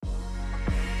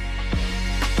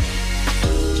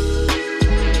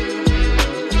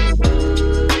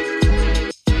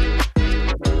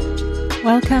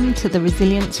Welcome to the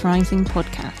Resilience Rising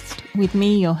podcast with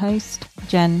me, your host,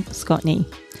 Jen Scotney.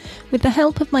 With the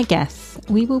help of my guests,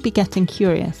 we will be getting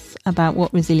curious about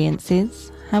what resilience is,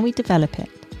 how we develop it,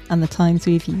 and the times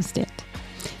we've used it.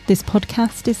 This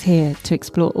podcast is here to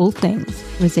explore all things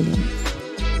resilience.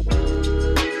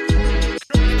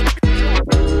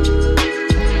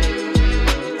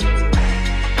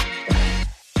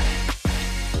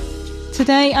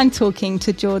 Today I'm talking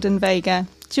to Jordan Veiga.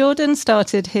 Jordan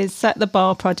started his Set the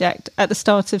Bar project at the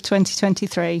start of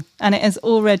 2023, and it has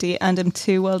already earned him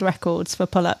 2 world records for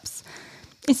pull-ups.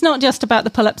 It's not just about the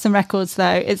pull-ups and records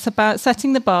though, it's about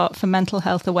setting the bar for mental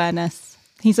health awareness.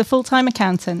 He's a full-time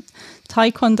accountant,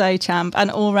 taekwondo champ and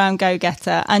all-round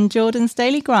go-getter, and Jordan's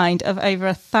daily grind of over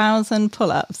 1,000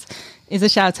 pull-ups is a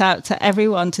shout-out to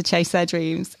everyone to chase their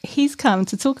dreams. He's come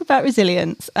to talk about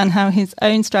resilience and how his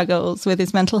own struggles with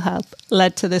his mental health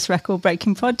led to this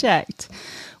record-breaking project.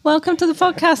 Welcome to the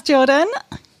podcast, Jordan.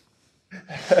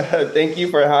 Thank you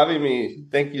for having me.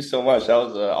 Thank you so much. That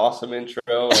was an awesome intro.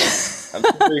 I'm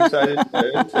super excited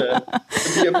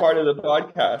to be a part of the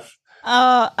podcast.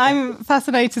 I'm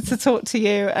fascinated to talk to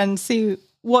you and see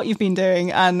what you've been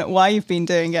doing and why you've been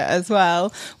doing it as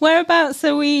well. Whereabouts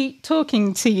are we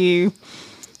talking to you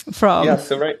from? Yeah,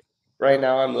 so right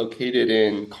now I'm located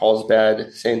in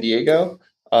Carlsbad, San Diego.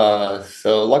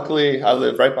 So luckily I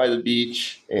live right by the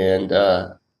beach, and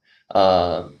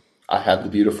I have the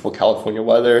beautiful California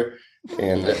weather,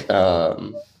 and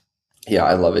yeah,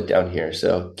 I love it down here.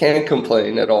 So can't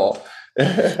complain at all.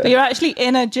 But you're actually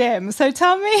in a gym. So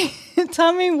tell me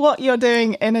what you're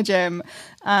doing in a gym,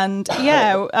 and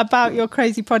about your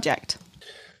crazy project.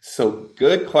 So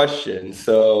good question.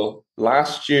 So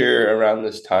last year around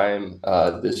this time,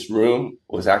 this room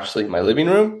was actually my living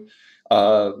room.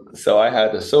 So I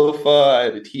had a sofa, I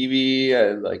had a TV, I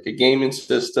had like a gaming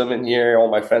system in here.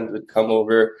 All my friends would come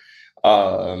over.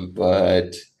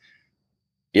 But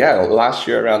yeah, last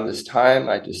year around this time,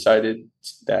 I decided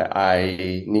that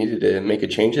I needed to make a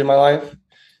change in my life.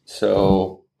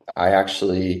 So I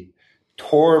actually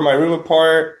tore my room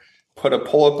apart, put a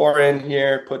pull-up bar in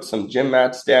here, put some gym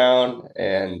mats down,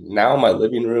 and now my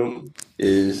living room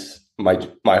is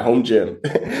my home gym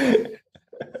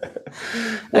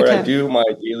where I do my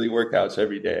daily workouts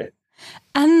every day.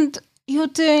 And you're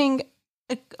doing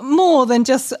more than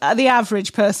just the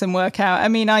average person workout. I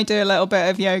mean, I do a little bit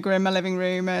of yoga in my living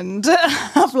room and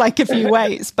have like a few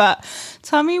weights, but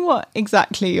tell me what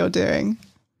exactly you're doing.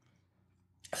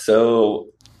 So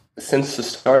since the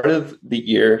start of the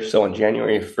year, so on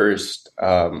January 1st,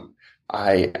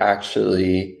 I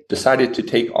actually decided to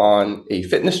take on a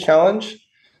fitness challenge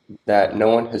that no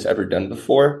one has ever done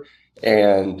before.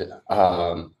 And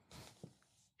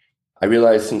I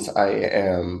realized since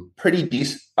I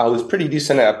was pretty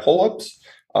decent at pull-ups,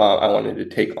 I wanted to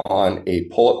take on a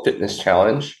pull-up fitness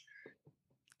challenge.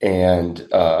 And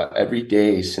every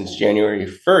day since January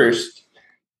 1st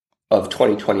of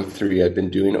 2023, I've been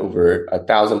doing over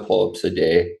 1,000 pull-ups a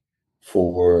day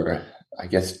for, I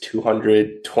guess,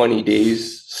 220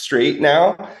 days straight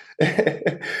now.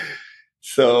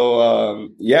 So,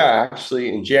 actually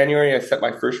in January, I set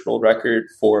my first world record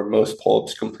for most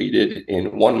pull-ups completed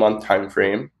in 1 month time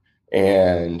frame.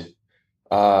 And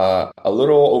a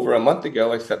little over a month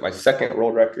ago, I set my second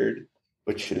world record,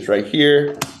 which is right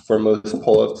here, for most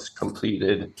pull-ups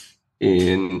completed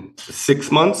in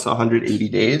 6 months, 180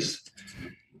 days.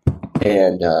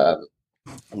 And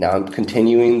now I'm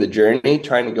continuing the journey,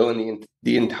 trying to go in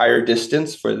the entire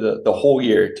distance for the whole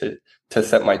year to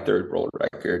set my third world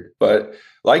record. But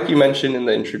like you mentioned in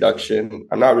the introduction,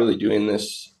 I'm not really doing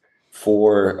this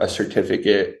for a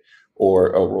certificate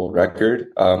or a world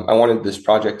record. I wanted this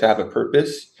project to have a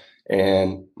purpose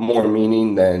and more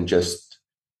meaning than just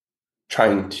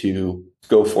trying to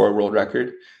go for a world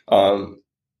record.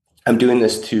 I'm doing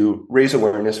this to raise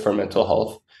awareness for mental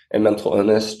health and mental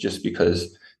illness, just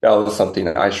because that was something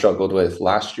that I struggled with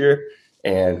last year.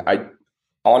 And I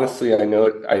noticed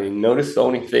the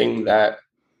only thing that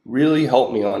really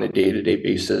helped me on a day-to-day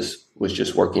basis was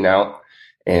just working out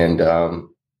and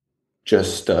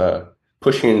just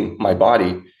pushing my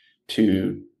body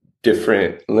to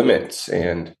different limits.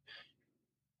 And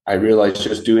I realized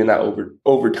just doing that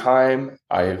over time,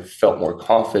 I felt more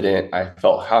confident. I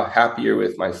felt happier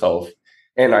with myself.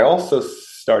 And I also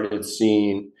started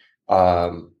seeing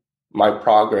my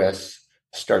progress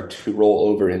start to roll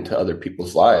over into other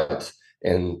people's lives,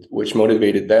 and which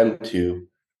motivated them to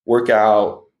work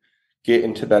out, get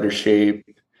into better shape.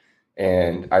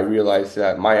 And I realized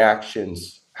that my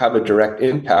actions have a direct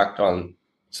impact on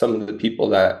some of the people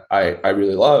that I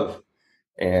really love.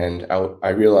 And I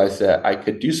realized that I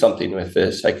could do something with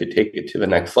this. I could take it to the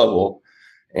next level.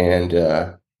 And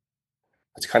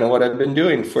that's kind of what I've been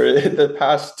doing for the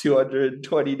past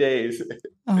 220 days.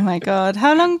 Oh my God.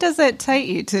 How long does it take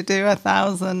you to do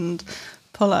 1,000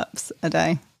 pull-ups a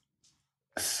day?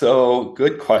 So,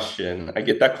 good question. I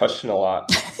get that question a lot,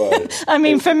 but I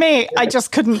mean, it, for me, I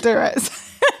just couldn't do it.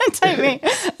 It'd take me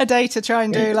a day to try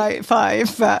and do like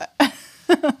 5, but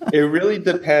it really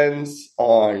depends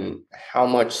on how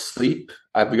much sleep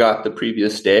I've got the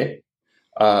previous day,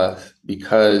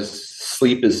 because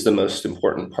sleep is the most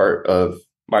important part of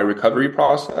my recovery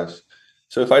process.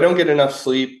 So if I don't get enough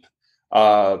sleep,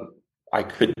 uh, I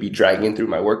could be dragging through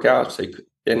my workouts,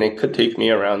 and it could take me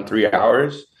around 3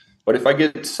 hours. But if I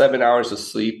get 7 hours of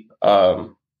sleep,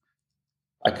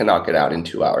 I can knock it out in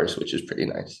 2 hours, which is pretty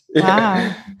nice.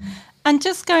 wow. And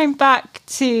just going back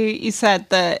to, you said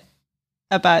that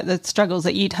about the struggles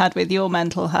that you'd had with your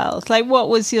mental health, like what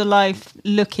was your life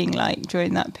looking like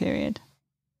during that period?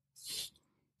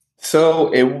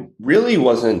 So it really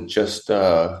wasn't just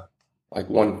like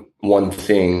one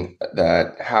thing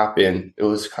that happened. It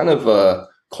was kind of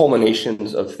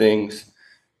culminations of things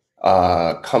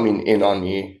coming in on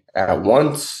me at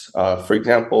once. For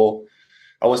example,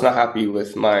 I was not happy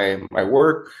with my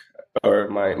work or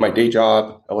my day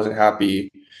job. I wasn't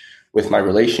happy with my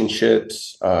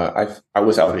relationships. I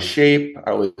was out of shape.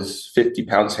 I was 50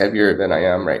 pounds heavier than I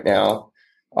am right now.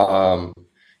 Um,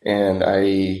 and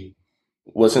I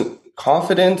wasn't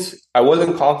confident,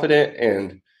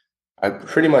 and I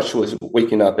pretty much was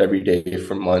waking up every day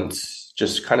for months,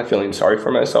 just kind of feeling sorry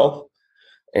for myself.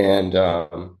 And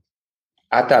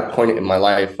at that point in my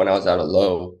life, when I was at a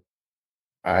low,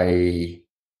 I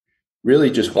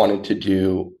really just wanted to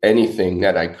do anything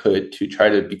that I could to try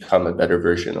to become a better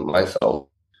version of myself.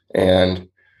 And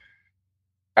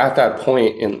at that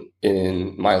point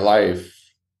in my life,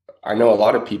 I know a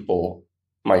lot of people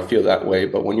might feel that way,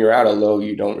 but when you're at a low,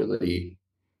 you don't really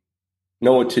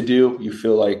know what to do. You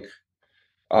feel like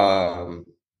um,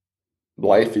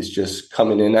 life is just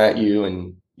coming in at you,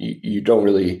 and you don't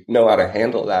really know how to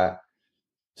handle that.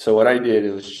 So what I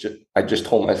did I just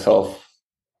told myself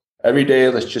every day,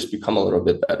 let's just become a little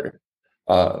bit better,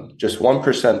 just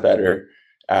 1% better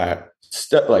at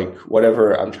like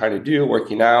whatever I'm trying to do,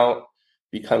 working out,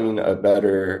 becoming a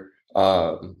better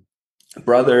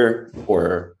brother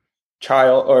or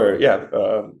child, or yeah,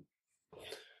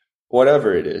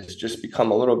 whatever it is, just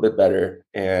become a little bit better.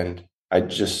 And I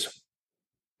just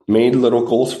made little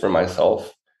goals for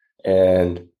myself,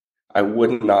 and I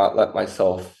would not let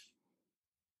myself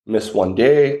miss one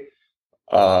day,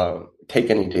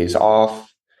 take any days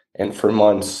off. And for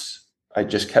months, I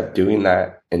just kept doing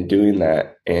that and doing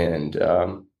that. And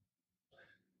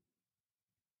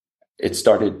it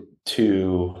started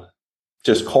to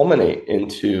just culminate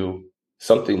into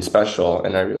something special.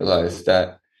 And I realized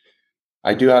that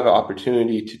I do have an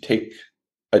opportunity to take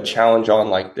a challenge on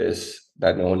like this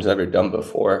that no one's ever done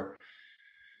before.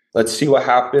 Let's see what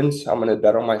happens. I'm going to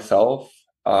bet on myself.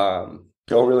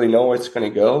 Don't really know where it's going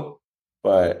to go,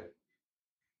 but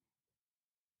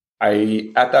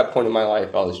at that point in my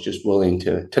life, I was just willing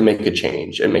to make a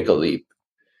change and make a leap.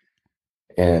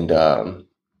 And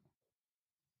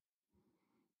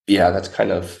yeah, that's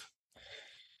kind of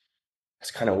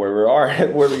where we are,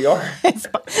 where we are. It's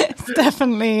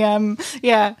definitely,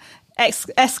 yeah,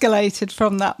 escalated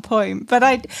from that point. But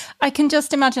I can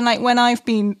just imagine, like, when I've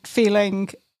been feeling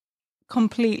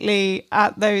completely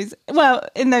at those, well,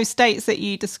 in those states that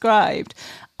you described,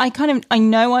 I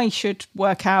know I should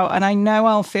work out and I know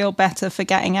I'll feel better for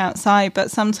getting outside,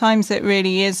 but sometimes it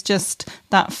really is just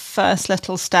that first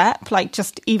little step, like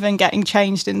just even getting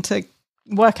changed into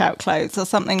workout clothes or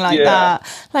something like Yeah.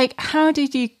 that. Like, how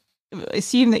did you,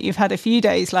 assume that you've had a few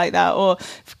days like that or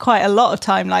quite a lot of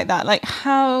time like that? Like,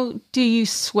 how do you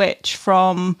switch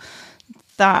from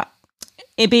that,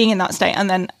 it being in that state, and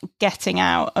then getting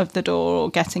out of the door or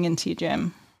getting into your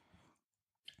gym?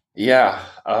 Yeah,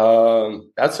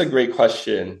 that's a great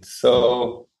question.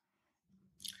 So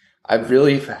I've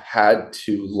really had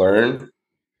to learn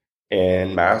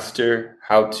and master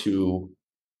how to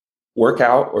work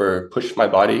out or push my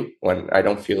body when I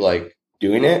don't feel like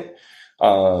doing it.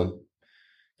 Um,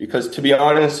 because to be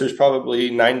honest, there's probably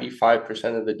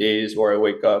 95% of the days where I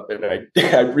wake up and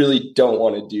I really don't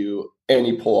want to do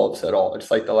any pull-ups at all. It's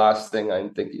like the last thing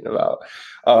I'm thinking about.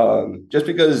 Just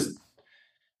because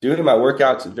doing my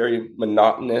workouts is very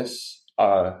monotonous.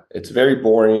 It's very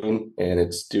boring, and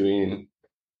it's doing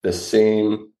the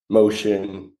same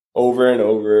motion over and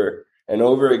over and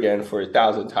over again for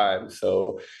 1,000 times.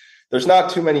 So there's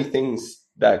not too many things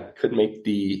that could make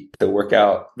the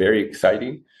workout very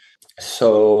exciting.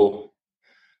 So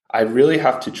I really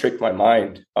have to trick my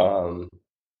mind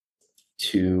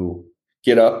to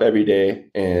get up every day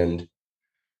and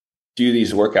do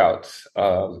these workouts.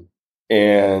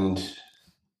 And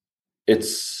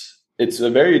it's a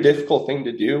very difficult thing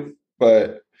to do,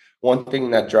 but one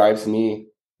thing that drives me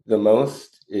the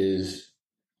most is,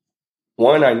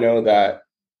 one, I know that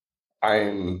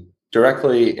I'm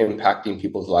directly impacting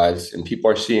people's lives, and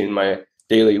people are seeing my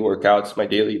daily workouts, my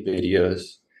daily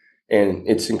videos, and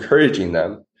it's encouraging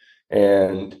them.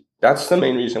 And that's the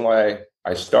main reason why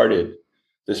I started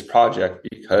this project,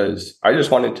 because I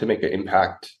just wanted to make an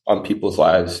impact on people's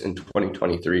lives in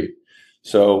 2023.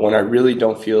 So when I really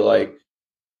don't feel like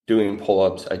doing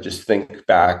pull-ups, I just think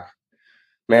back,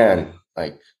 man,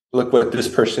 like, look what this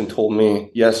person told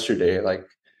me yesterday. Like,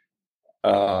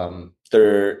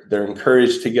 they're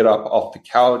encouraged to get up off the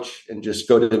couch and just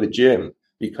go to the gym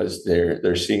because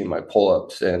they're seeing my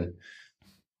pull-ups. And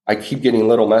I keep getting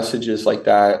little messages like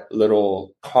that,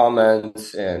 little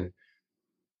comments, and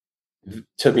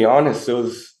to be honest,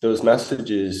 those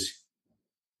messages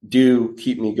do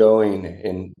keep me going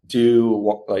and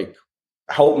do like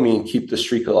help me keep the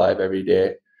streak alive every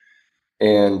day.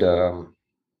 And on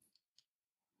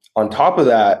top of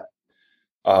that,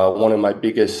 one of my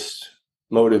biggest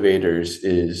motivators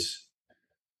is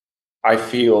I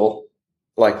feel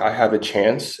like I have a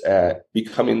chance at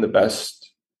becoming the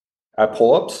best at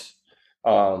pull-ups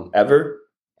ever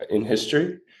in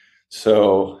history.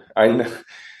 So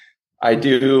I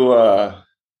do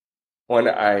when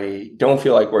I don't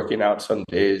feel like working out some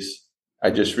days, I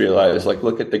just realize, like,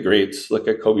 look at the greats, look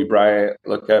at Kobe Bryant,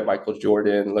 look at Michael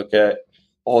Jordan, look at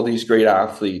all these great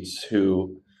athletes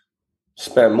who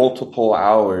spent multiple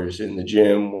hours in the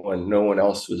gym when no one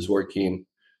else was working,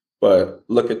 but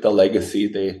look at the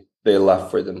legacy they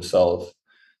left for themselves.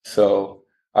 So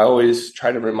I always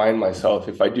try to remind myself,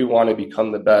 if I do want to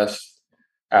become the best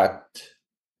at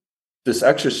this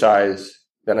exercise,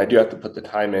 then I do have to put the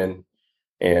time in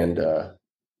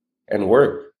and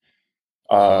work.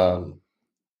 Um,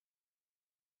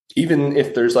 Even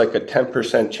if there's like a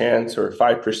 10% chance or a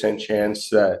 5% chance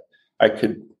that I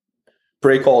could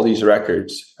break all these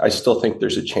records, I still think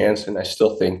there's a chance. And I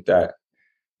still think that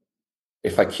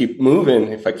if I keep moving,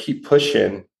 if I keep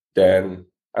pushing, then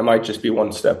I might just be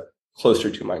one step closer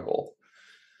to my goal.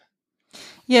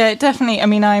 Yeah, definitely. I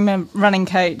mean, I'm a running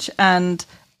coach, and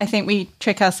I think we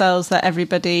trick ourselves that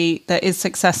everybody that is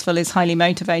successful is highly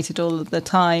motivated all of the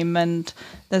time. And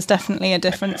there's definitely a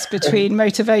difference between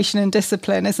motivation and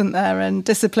discipline, isn't there? And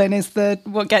discipline is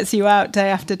what gets you out day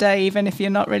after day, even if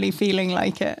you're not really feeling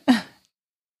like it.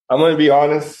 I'm going to be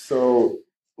honest. So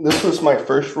this was my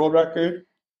first world record.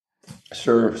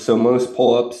 Sure. So most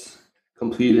pull-ups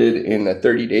completed in a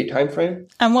 30-day time frame.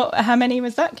 And how many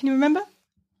was that? Can you remember?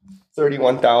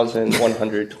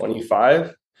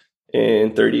 31,125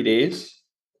 in 30 days.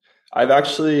 I've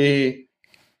actually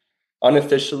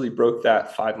unofficially broke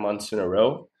that 5 months in a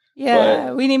row.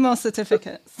 Yeah, we need more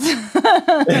certificates.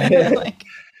 The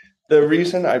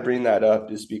reason I bring that up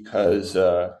is because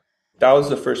that was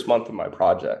the first month of my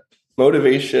project.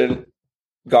 Motivation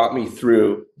got me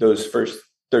through those first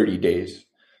 30 days.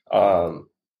 But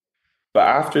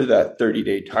after that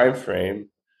 30-day time frame,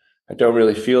 I don't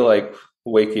really feel like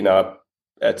waking up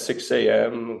at 6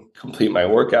 a.m., complete my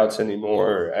workouts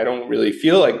anymore. I don't really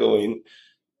feel like going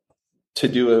to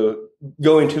the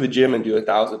gym and do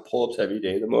 1,000 pull-ups every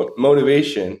day. The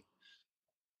motivation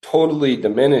totally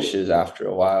diminishes after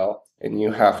a while, and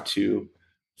you have to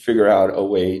figure out a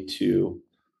way to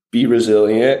be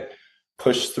resilient,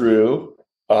 push through,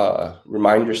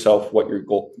 remind yourself what your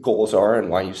goals are and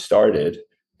why you started,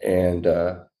 and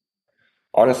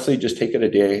honestly, just take it a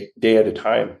day at a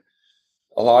time.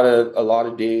 A lot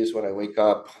of days when I wake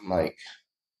up, I'm like,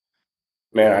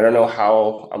 man, I don't know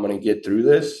how I'm going to get through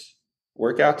this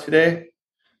workout today,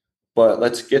 but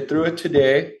let's get through it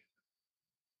today.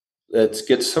 Let's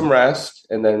get some rest,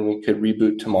 and then we could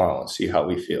reboot tomorrow and see how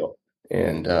we feel.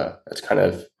 And that's kind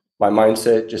of my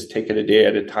mindset. Just take it a day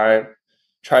at a time.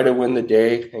 Try to win the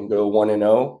day and go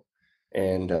 1-0.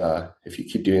 And if you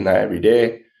keep doing that every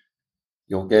day,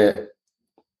 you'll get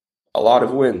a lot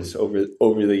of wins over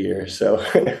the year. So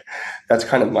that's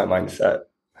kind of my mindset.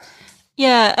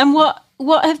 Yeah, and what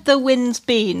have the wins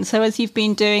been? So as you've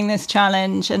been doing this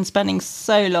challenge and spending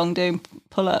so long doing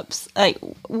pull-ups, like,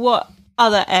 what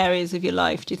other areas of your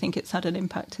life do you think it's had an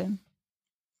impact in?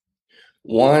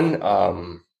 One,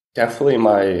 definitely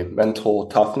my mental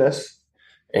toughness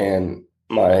and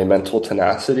my mental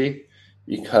tenacity,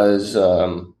 because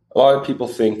a lot of people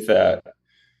think that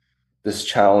this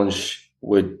challenge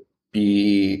would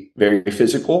be very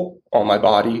physical on my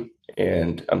body,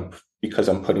 and because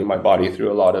I'm putting my body through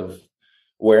a lot of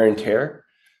wear and tear.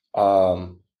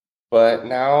 But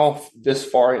now, this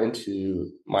far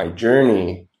into my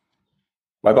journey,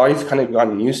 my body's kind of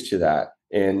gotten used to that.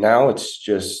 And now it's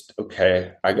just,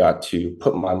 okay, I got to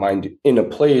put my mind in a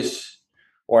place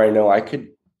where I know I could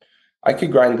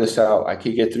grind this out. I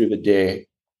could get through the day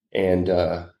and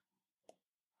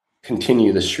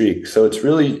continue the streak. So it's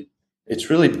really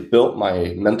built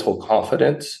my mental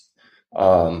confidence.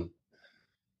 Um,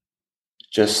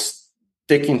 just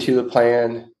sticking to the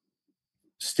plan,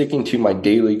 sticking to my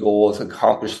daily goals,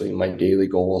 accomplishing my daily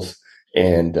goals,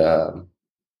 and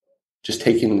just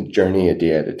taking the journey a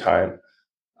day at a time.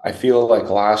 I feel like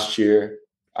last year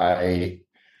I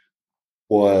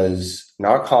was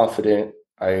not confident.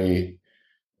 I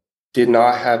did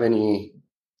not have any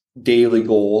daily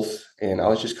goals, and I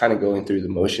was just kind of going through the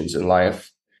motions in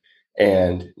life.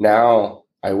 And now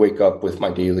I wake up with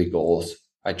my daily goals.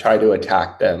 I try to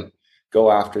attack them,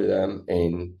 go after them,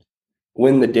 and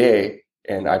win the day.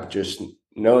 And I've just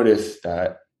noticed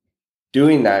that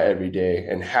doing that every day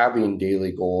and having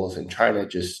daily goals and trying to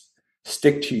just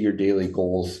stick to your daily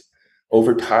goals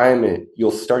over time,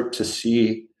 you'll start to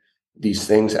see these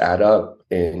things add up,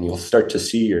 and you'll start to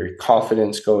see your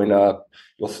confidence going up.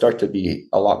 You'll start to be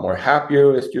a lot more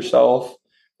happier with yourself,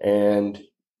 and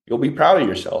you'll be proud of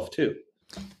yourself too.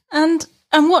 And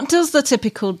what does the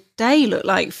typical day look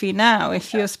like for you now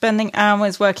if you're spending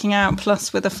hours working out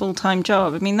plus with a full-time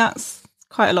job? I mean, that's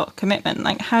quite a lot of commitment.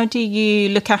 Like, how do you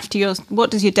look after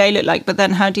what does your day look like? But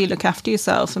then how do you look after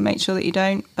yourself and make sure that you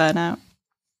don't burn out?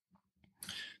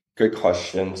 Good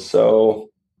question. So,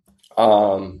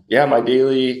 yeah, my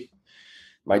daily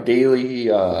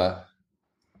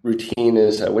routine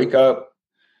is I wake up,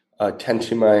 attend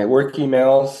to my work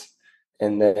emails,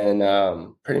 and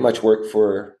then pretty much work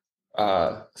for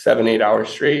 7, 8 hours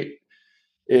straight.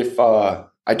 If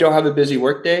I don't have a busy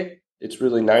work day, it's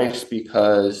really nice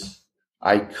because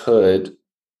I could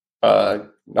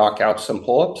knock out some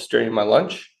pull-ups during my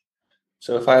lunch.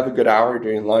 So if I have a good hour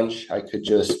during lunch, I could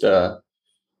just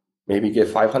maybe get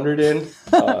 500 in.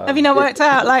 Have you not worked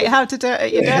out like how to do it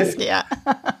at your desk yet?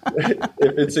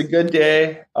 If it's a good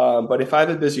day, but if I have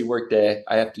a busy work day,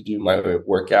 I have to do my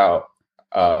workout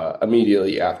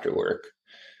immediately after work.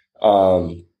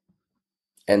 Um,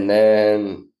 and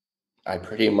then I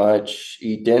pretty much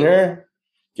eat dinner,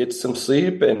 get some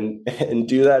sleep, and and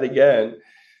do that again.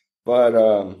 But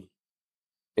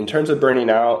in terms of burning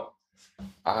out,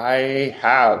 I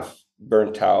have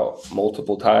burnt out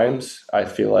multiple times. I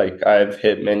feel like I've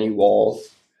hit many walls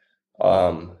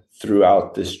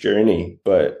throughout this journey.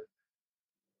 But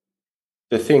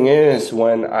the thing is,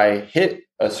 when I hit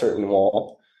a certain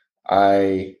wall,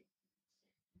 I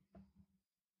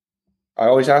I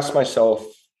always ask myself,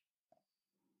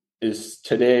 is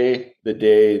today the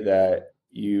day that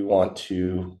you want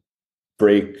to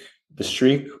break the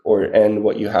streak or end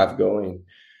what you have going?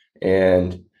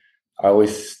 And I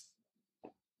always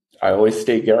I always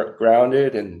stay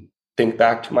grounded and think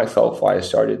back to myself why I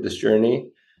started this journey.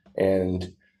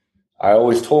 And I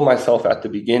always told myself at the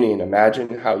beginning,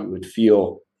 imagine how you would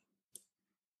feel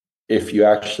if you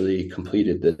actually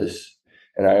completed this.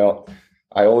 And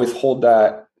I always hold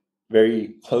that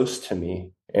very close to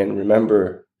me and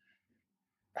remember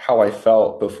how I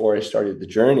felt before I started the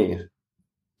journey.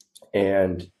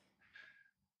 And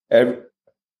ev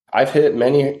I've hit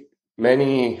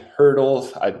many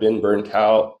hurdles. I've been burnt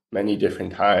out many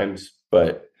different times.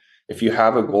 But if you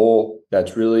have a goal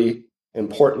that's really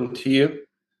important to you,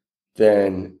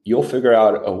 then you'll figure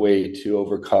out a way to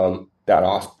overcome that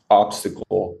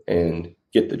obstacle and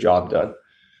get the job done.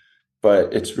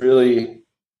 But it's really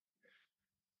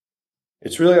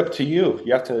up to you.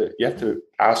 You have to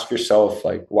ask yourself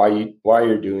like why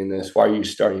you're doing this, why are you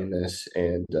starting this,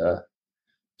 and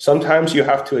sometimes you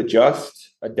have to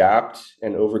adjust, adapt,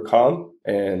 and overcome.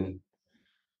 And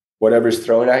whatever's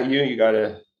thrown at you, you got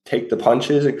to take the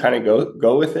punches and kind of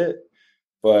go with it.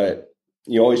 But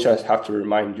you always just have to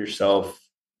remind yourself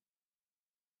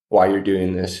why you're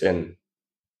doing this and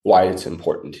why it's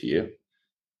important to you.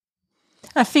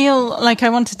 I feel like I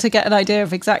wanted to get an idea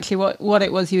of exactly what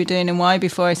it was you were doing and why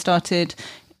before I started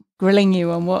grilling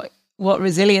you on what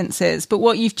resilience is. But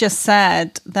what you've just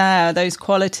said there, those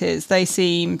qualities, they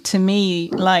seem to me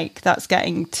like that's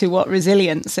getting to what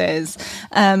resilience is.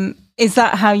 Is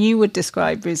that how you would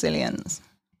describe resilience?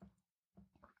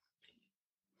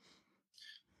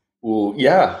 Well,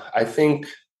 yeah, I think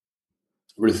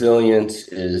resilience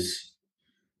is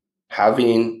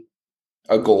having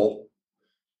a goal,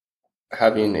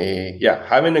 having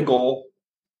a goal,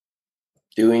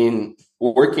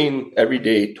 working every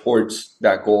day towards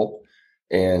that goal,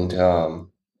 and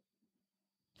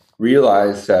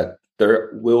realize that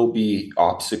there will be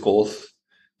obstacles,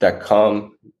 that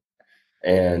come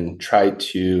and try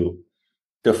to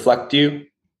deflect you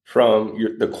from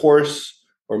the course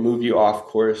or move you off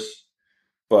course.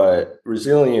 But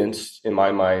resilience, in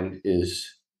my mind, is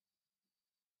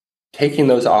taking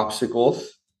those obstacles,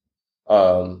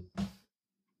 um,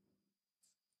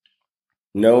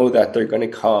 know that they're going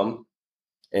to come,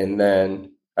 and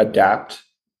then adapt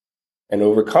and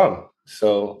overcome.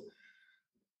 So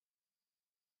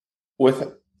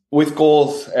with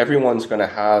goals, everyone's going to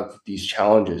have these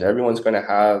challenges. Everyone's going to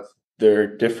have their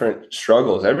different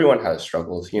struggles. Everyone has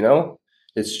struggles, you know?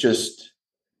 It's just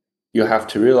you have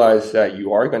to realize that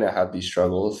you are going to have these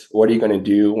struggles. What are you going to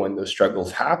do when those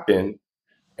struggles happen?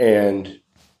 And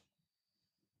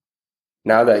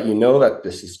now that you know that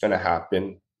this is going to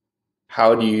happen,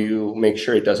 how do you make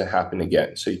sure it doesn't happen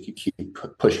again so you can keep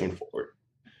pushing forward?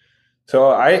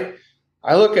 So I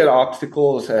look at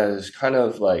obstacles as kind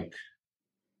of like,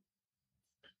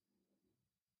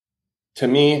 to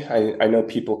me, I know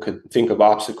people could think of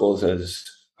obstacles as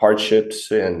hardships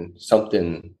and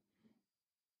something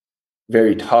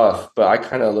very tough, but I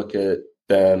kind of look at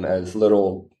them as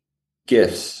little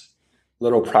gifts,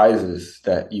 little prizes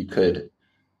that you could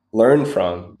learn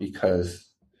from, because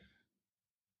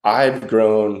I've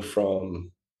grown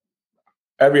from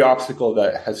every obstacle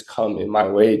that has come in my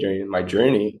way during my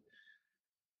journey.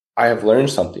 I have learned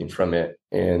something from it.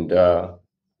 And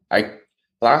I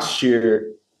last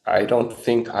year, I don't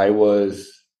think I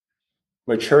was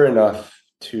mature enough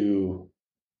to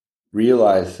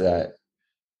realize that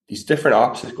these different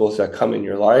obstacles that come in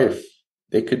your life,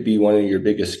 they could be one of your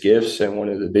biggest gifts and one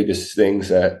of the biggest things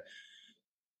that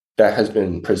has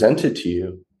been presented to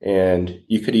you. And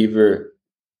you could either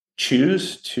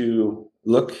choose to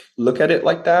look at it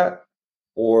like that,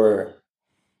 or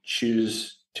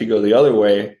choose to go the other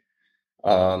way,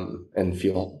 and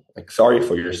feel like sorry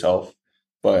for yourself.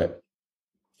 But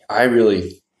I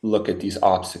really look at these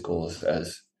obstacles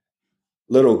as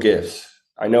little gifts.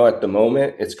 I know at the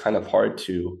moment it's kind of hard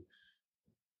to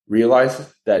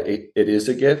realize that it is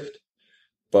a gift,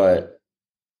 but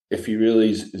if you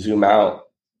really zoom out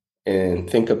and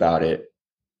think about it,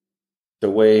 the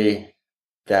way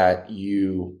that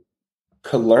you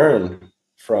could learn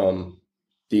from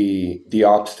the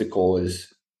obstacle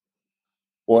is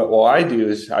what I do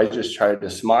is I just try to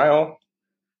smile,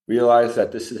 realize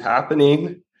that this is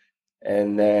happening,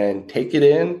 and then take it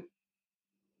in.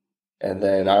 And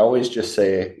then I always just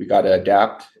say, we got to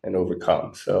adapt and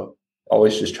overcome. So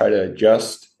always just try to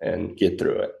adjust and get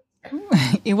through it.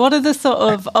 What are the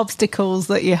sort of obstacles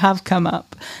that you have come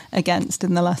up against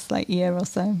in the last year or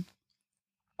so?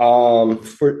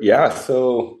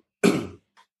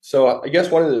 So I guess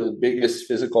one of the biggest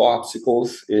physical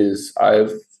obstacles is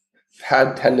I've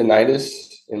had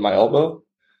tendonitis in my elbow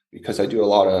because I do a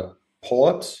lot of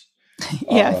pull-ups.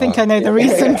 Yeah, I think I know the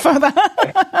reason for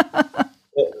that.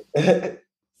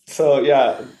 So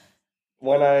yeah,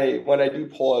 when I do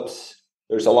pull-ups,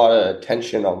 there's a lot of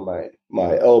tension on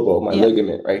my elbow, my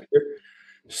ligament right here.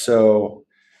 So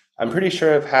I'm pretty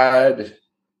sure I've had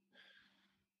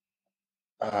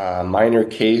a minor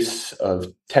case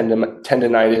of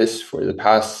tendonitis for the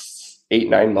past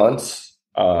 8-9 months.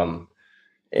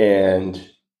 And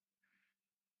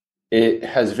it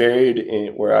has varied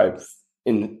in where I've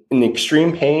in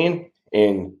extreme pain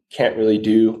and can't really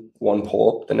do one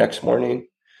pull-up the next morning.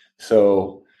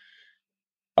 So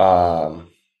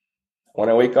when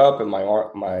I wake up and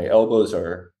my elbows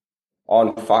are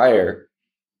on fire,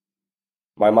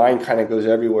 my mind kind of goes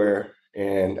everywhere,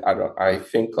 and I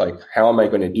think like, how am I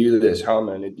going to do this? How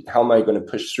am I going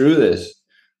to push through this?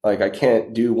 Like, I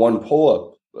can't do one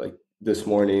pull-up like this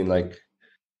morning. Like,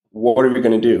 what are we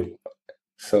going to do?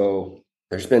 So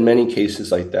there's been many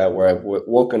cases like that where I've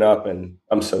woken up and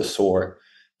I'm so sore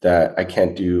that I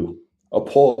can't do a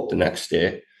pull-up the next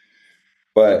day.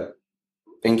 But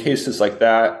in cases like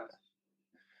that,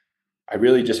 I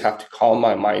really just have to calm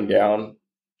my mind down,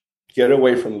 get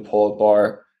away from the pull-up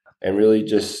bar, and really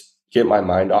just get my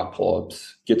mind off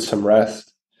pull-ups, get some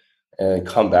rest, and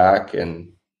come back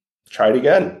and try it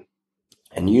again.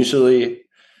 And usually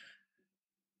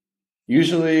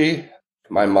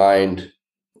my mind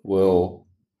will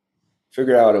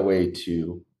figure out a way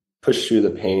to push through the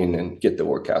pain and get the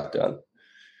workout done.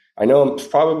 I know I'm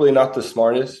probably not the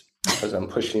smartest because I'm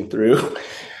pushing through.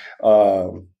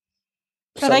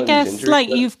 But I guess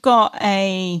you've got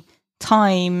a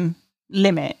time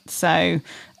limit. So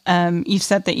you've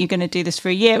said that you're going to do this for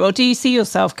a year, or do you see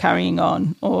yourself carrying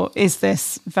on, or is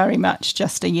this very much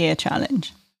just a year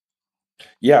challenge?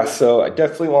 Yeah, so I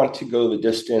definitely want to go the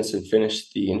distance and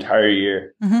finish the entire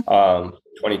year,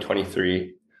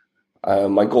 2023.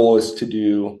 My goal is to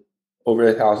do over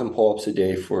 1,000 pull-ups a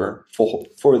day for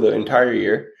the entire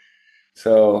year.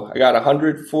 So I got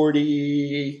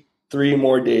 143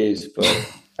 more days,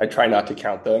 but I try not to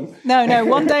count them. No,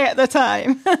 one day at the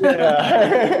time.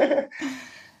 Yeah.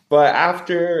 But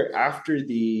after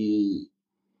the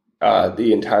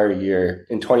entire year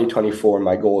in 2024,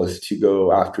 my goal is to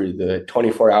go after the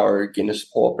 24-hour Guinness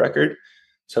pull-up record.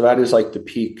 So that is like the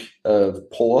peak of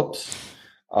pull-ups.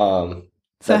 So how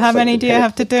That's like many the do you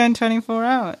have to pinnacle. do in 24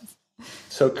 hours?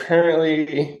 So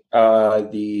currently,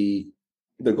 the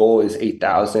goal is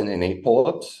 8,008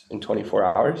 pull-ups in 24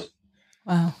 hours.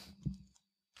 Wow.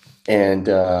 And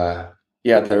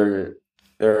yeah, there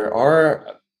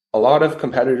are a lot of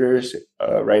competitors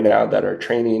right now that are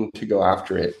training to go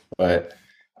after it, but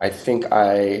I think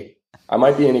I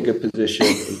might be in a good position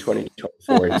in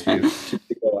 2024 to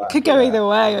go Could after go either that.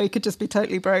 way, or you could just be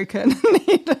totally broken.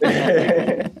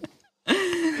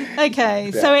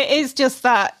 Okay, so Exactly. it is just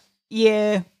that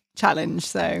year challenge.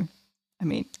 So, I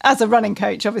mean, as a running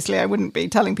coach, obviously, I wouldn't be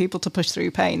telling people to push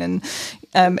through pain and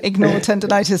ignore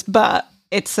tendonitis, but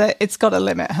it's got a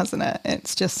limit, hasn't it?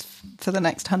 It's just for the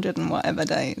next 100 and whatever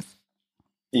days.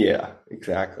 Yeah,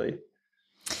 exactly.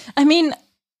 I mean,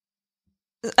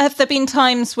 have there been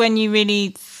times when you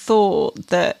really thought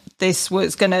that this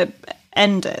was going to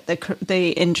end it,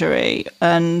 the injury,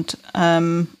 and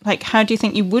like, how do you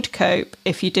think you would cope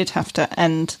if you did have to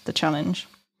end the challenge?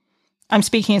 I'm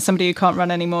speaking as somebody who can't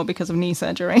run anymore because of knee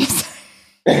surgeries.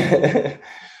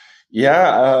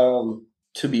 Yeah,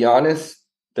 to be honest,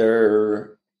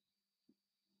 there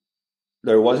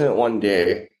there wasn't one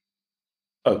day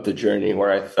of the journey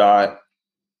where I thought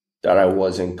that I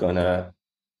wasn't gonna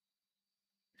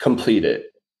complete it.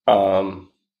 Um,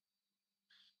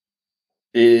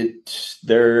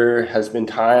 there has been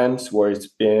times where it's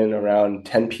been around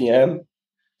 10 p.m.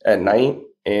 at night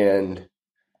and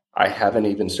I haven't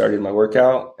even started my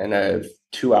workout and I have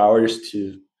 2 hours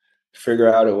to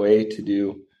figure out a way to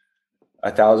do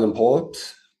 1,000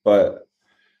 pull-ups. But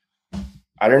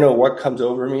I don't know what comes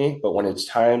over me, but when it's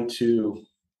time to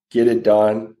get it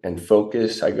done and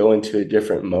focus, I go into a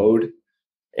different mode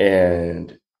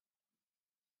and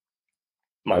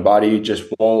my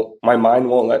mind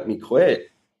won't let me quit.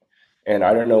 And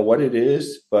I don't know what it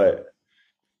is, but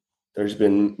there's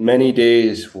been many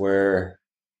days where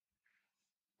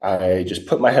I just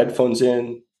put my headphones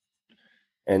in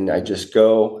and I just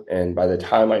go. And by the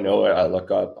time I know it, I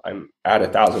look up, I'm at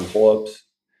 1,000 pull-ups.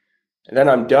 And then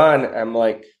I'm done. I'm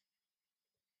like,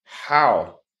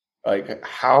 how? Like,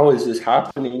 how is this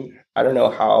happening? I don't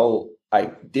know how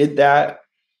I did that,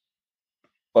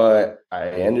 but I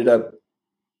ended up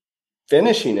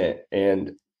finishing it.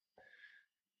 And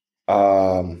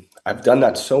I've done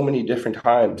that so many different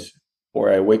times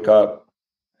where I wake up,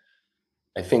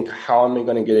 I think, how am I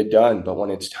going to get it done? But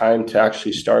when it's time to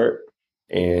actually start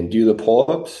and do the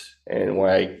pull-ups, and when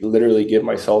I literally give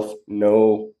myself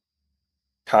no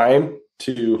time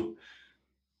to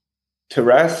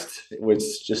rest,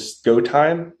 it's just go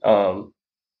time.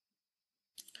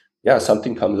 Yeah,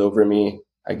 something comes over me.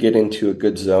 I get into a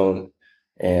good zone,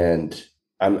 and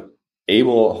I'm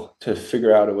able to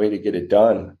figure out a way to get it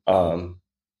done.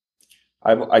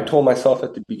 I told myself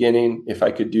at the beginning if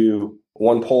I could do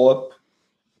one pull-up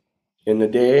in the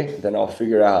day, then I'll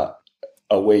figure out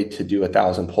a way to do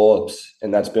 1,000 pull-ups,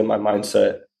 and that's been my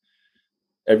mindset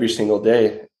every single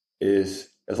day. Is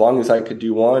as long as I could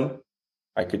do one,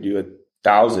 I could do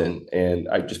 1,000, and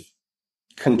I just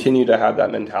continue to have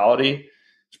that mentality.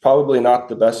 It's probably not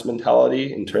the best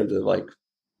mentality in terms of like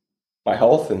my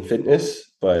health and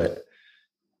fitness, but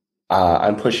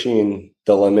I'm pushing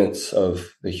the limits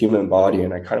of the human body,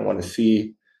 and I kind of want to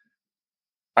see.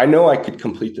 I know I could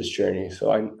complete this journey, so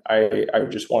I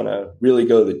just want to really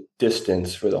go the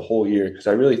distance for the whole year because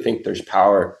I really think there's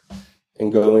power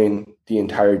in going the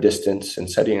entire distance and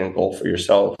setting a goal for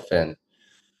yourself and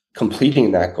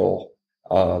completing that goal.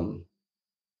 And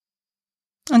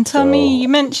tell me, you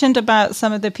So mentioned about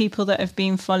some of the people that have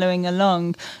been following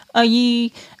along. Are you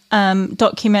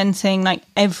documenting like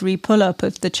every pull up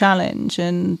of the challenge,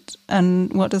 and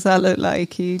what does that look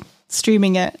like? Are you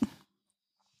streaming it?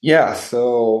 yeah,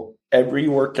 so every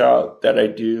workout that I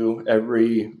do,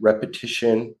 every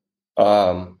repetition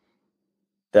um,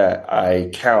 that I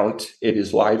count, it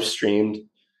is live streamed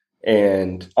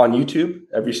and on YouTube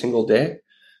every single day.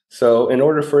 So in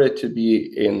order for it to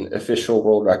be an official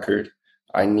world record,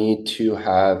 I need to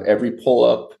have every pull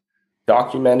up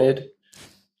documented,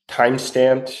 time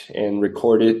stamped, and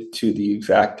recorded to the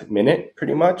exact minute,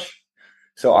 pretty much.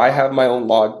 So I have my own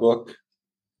logbook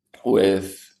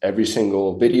with every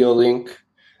single video link,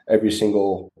 every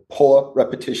single pull up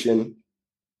repetition,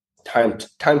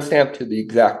 timestamp to the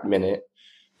exact minute.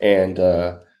 And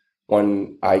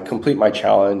when I complete my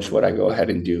challenge, what I go ahead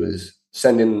and do is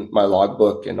send in my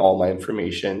logbook and all my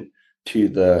information to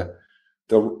the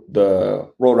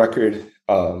world record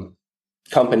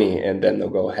company, and then they'll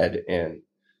go ahead and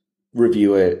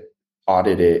review it,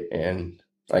 audit it, and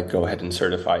like go ahead and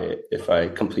certify it if I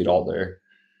complete all their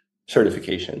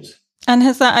certifications. And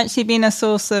has that actually been a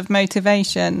source of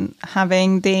motivation,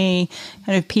 having the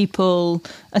kind of people,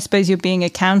 I suppose you're being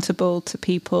accountable to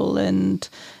people, and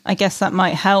I guess that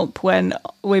might help when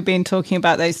we've been talking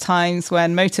about those times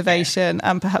when motivation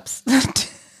and perhaps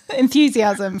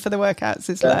enthusiasm for the workouts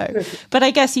is low. But I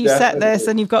guess you set this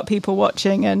and you've got people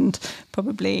watching and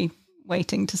probably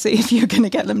waiting to see if you're going to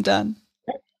get them done.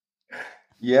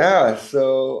 Yeah.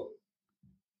 So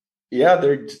yeah,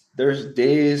 there's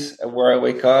days where I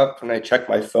wake up and I check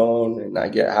my phone and I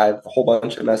have a whole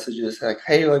bunch of messages like,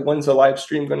 "Hey, like when's the live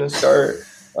stream going to start?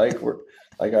 Like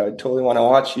I totally want to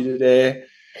watch you today."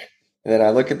 And then I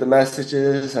look at the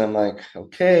messages and I'm like,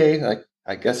 "Okay, like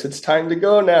I guess it's time to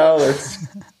go now.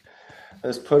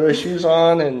 Let's put our shoes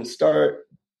on and start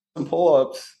some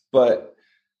pull-ups." But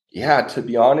yeah, to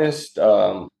be honest,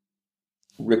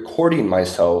 recording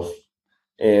myself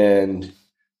and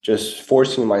just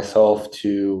forcing myself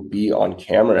to be on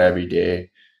camera every day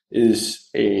is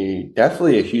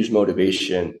definitely a huge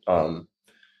motivation.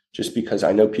 Just because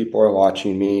I know people are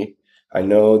watching me, I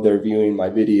know they're viewing my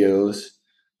videos,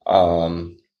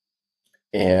 and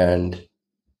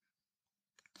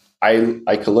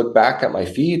I could look back at my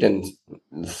feed and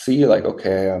see like,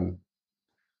 okay, I'm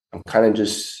kind of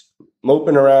just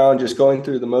moping around, just going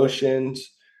through the motions,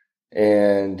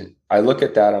 and I look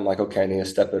at that, I'm like, okay, I need to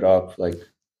step it up, like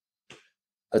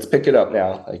let's pick it up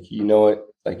now. Like, you know it,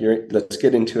 like let's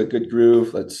get into a good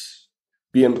groove. Let's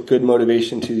be a good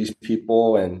motivation to these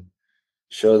people and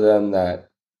show them that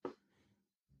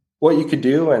what you could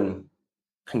do and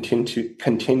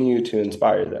continue to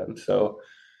inspire them. So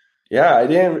yeah, I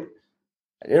didn't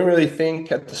really think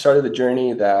at the start of the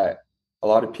journey that a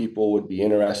lot of people would be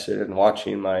interested in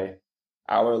watching my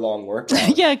hour-long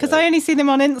workout. Yeah, because I only see them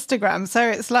on Instagram, so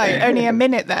it's like only a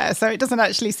minute there, so it doesn't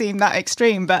actually seem that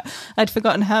extreme, but I'd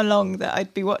forgotten how long that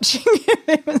I'd be watching if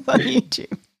it was on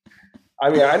YouTube.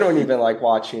 I mean, I don't even like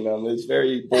watching them. It's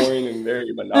very boring and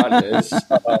very monotonous.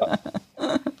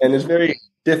 And it's very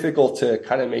difficult to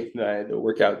kind of make the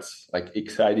workouts like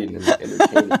exciting and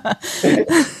entertaining.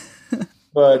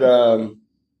 But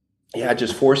yeah,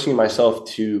 just forcing myself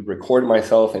to record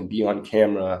myself and be on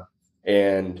camera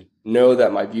and know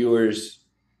that my viewers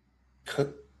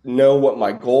know what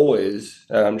my goal is.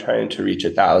 I'm trying to reach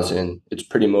 1,000. It's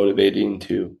pretty motivating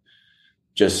to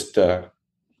just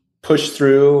push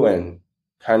through and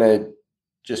kind of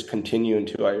just continue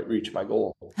until I reach my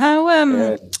goal. How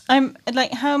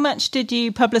much did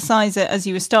you publicize it as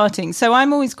you were starting? So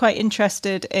I'm always quite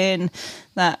interested in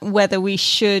that, whether we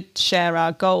should share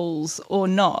our goals or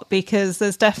not, because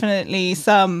there's definitely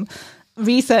some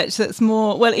research that's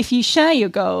more, well, if you share your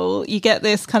goal, you get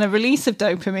this kind of release of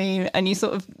dopamine and you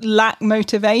sort of lack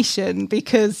motivation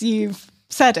because you've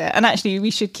said it. And actually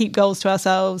we should keep goals to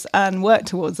ourselves and work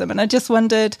towards them. And I just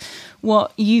wondered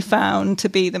what you found to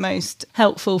be the most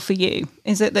helpful for you.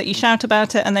 Is it that you shout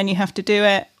about it and then you have to do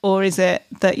it, or is it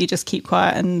that you just keep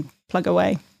quiet and plug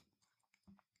away?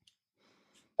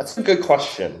 That's a good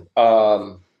question.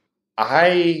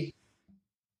 I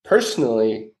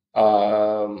personally,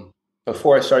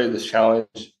 before I started this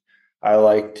challenge, I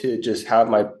like to just have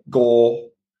my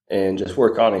goal and just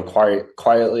work on it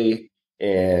quietly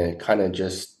and kind of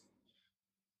just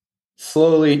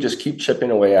slowly just keep chipping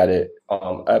away at it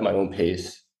at my own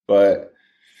pace. But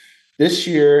this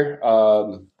year,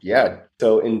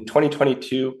 so in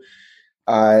 2022,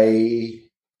 I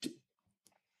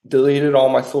deleted all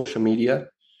my social media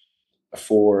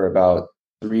for about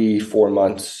 3-4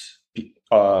 months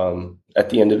at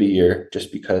the end of the year,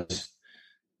 just because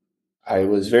I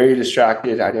was very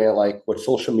distracted. I didn't like what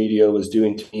social media was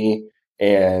doing to me,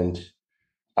 and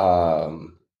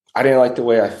I didn't like the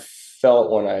way I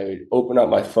felt when I open up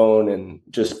my phone and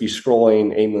just be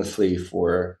scrolling aimlessly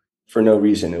for no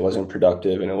reason. It wasn't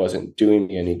productive and it wasn't doing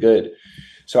me any good.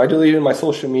 So I deleted my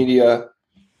social media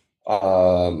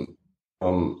August,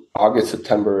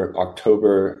 September,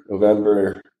 October,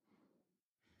 November,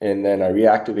 and then I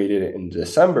reactivated it in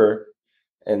December.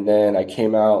 And then I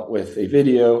came out with a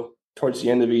video towards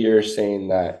the end of the year saying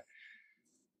that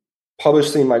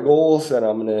publishing my goals, that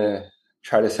I'm going to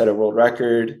try to set a world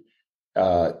record,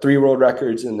 3 world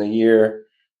records in the year.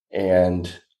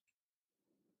 And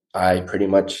I pretty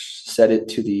much set it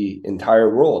to the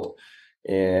entire world.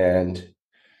 And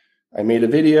I made a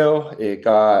video. It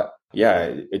got yeah,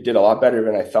 it did a lot better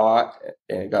than I thought,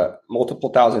 and it got multiple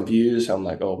thousand views. I'm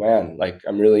like, oh man, like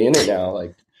I'm really in it now.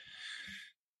 Like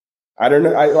I don't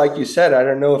know. I like you said, I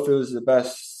don't know if it was the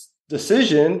best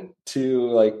decision to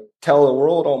like tell the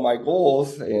world all my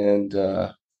goals and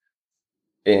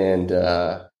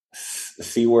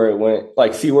see where it went,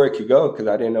 like see where it could go, because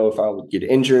I didn't know if I would get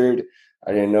injured.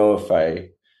 I didn't know if I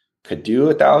could do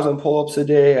 1,000 pull-ups a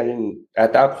day. I didn't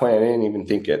at that point. I didn't even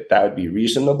think that would be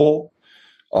reasonable.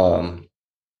 Um,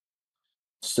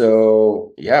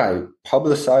 so yeah, I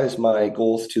publicized my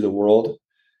goals to the world,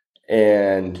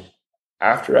 and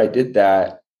after I did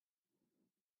that,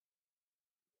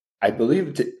 I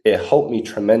believe it helped me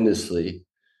tremendously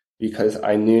because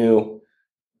I knew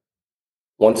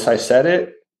once I said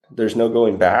it, there's no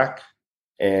going back,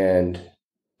 and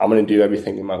I'm going to do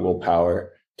everything in my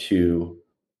willpower to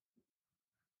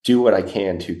do what I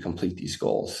can to complete these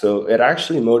goals. So it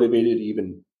actually motivated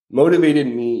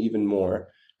me even more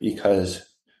because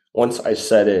once I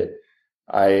said it,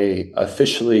 I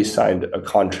officially signed a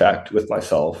contract with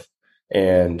myself,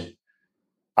 and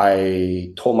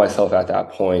I told myself at that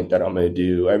point that I'm going to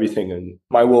do everything in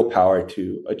my willpower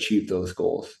to achieve those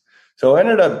goals. So it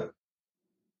ended up,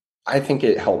 I think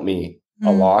it helped me a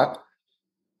Mm. lot,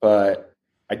 but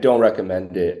I don't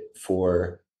recommend it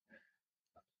for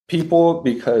people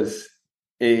because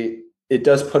it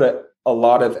does put a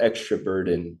lot of extra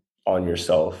burden on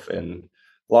yourself and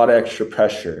a lot of extra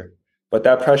pressure. But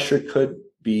that pressure could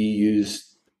be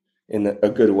used in a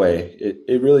good way.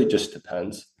 It really just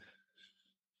depends.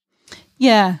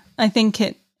 Yeah, I think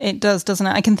it does, doesn't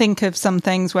it? I can think of some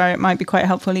things where it might be quite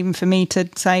helpful even for me to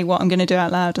say what I'm going to do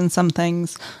out loud, and some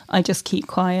things I just keep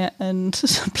quiet and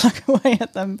plug away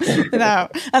at them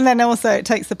without. And then also it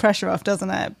takes the pressure off, doesn't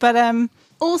it? But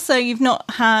also you've not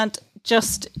had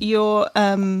just your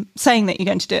saying that you're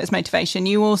going to do it as motivation.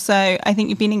 You also, I think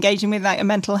you've been engaging with like a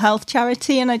mental health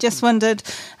charity, and I just wondered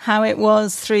how it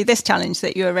was through this challenge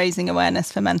that you were raising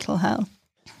awareness for mental health.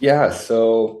 Yeah,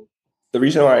 so the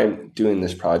reason why I'm doing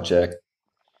this project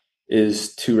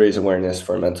is to raise awareness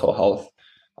for mental health.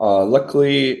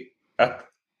 Luckily, at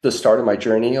the start of my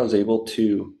journey, I was able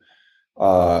to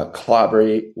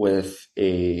collaborate with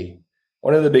a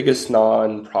one of the biggest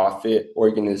nonprofit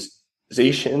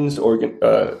organizations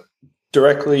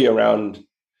directly around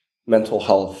mental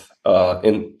health.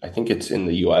 In I think it's in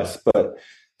the U.S., but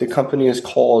the company is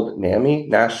called NAMI,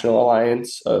 National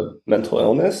Alliance of Mental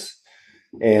Illness,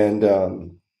 and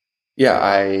yeah,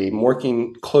 I'm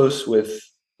working close with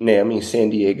NAMI San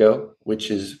Diego,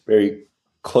 which is very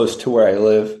close to where I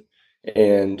live.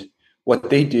 And what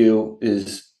they do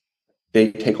is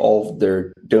they take all of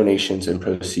their donations and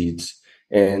proceeds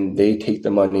and they take the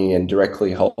money and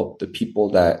directly help the people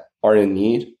that are in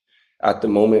need at the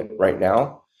moment right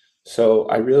now. So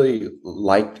I really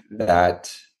like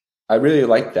that. I really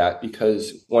like that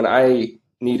because when I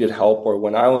needed help or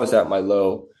when I was at my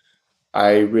low,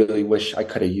 I really wish I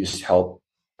could have used help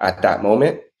at that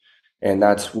moment. And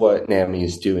that's what NAMI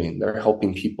is doing. They're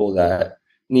helping people that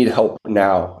need help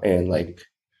now and like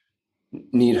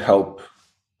need help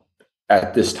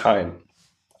at this time.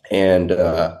 And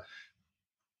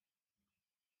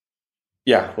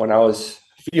yeah, when I was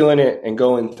feeling it and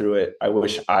going through it, I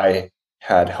wish I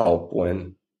had help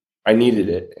when I needed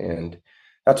it. And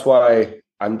that's why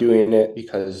I'm doing it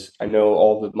because I know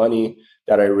all the money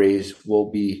that I raise will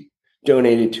be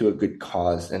donated to a good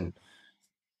cause and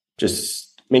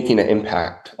just making an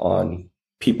impact on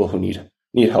people who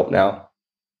need help now.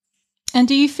 And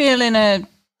do you feel in a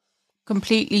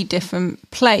completely different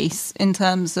place in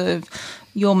terms of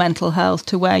your mental health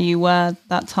to where you were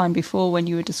that time before when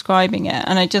you were describing it?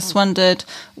 And I just wondered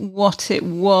what it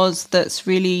was that's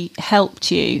really helped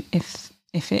you, if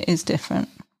it is different.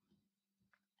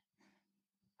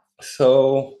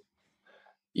 So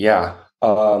yeah,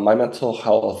 my mental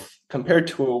health compared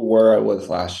to where I was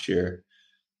last year,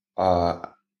 uh,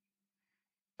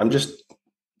 I'm just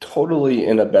totally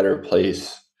in a better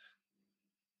place.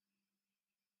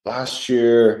 Last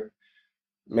year,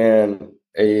 man,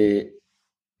 it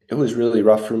was really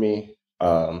rough for me.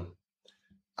 I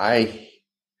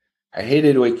I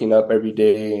hated waking up every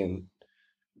day and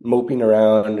moping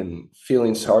around and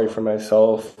feeling sorry for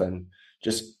myself and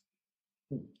just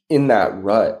in that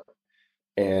rut.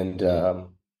 And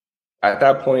at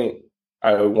that point,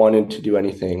 I wanted to do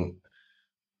anything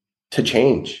to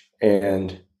change.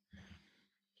 And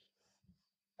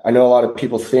I know a lot of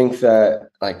people think that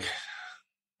like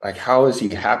how is he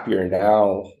happier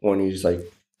now when he's like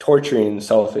torturing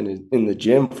himself in the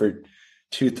gym for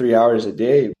 2 3 hours a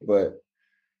day? But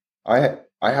I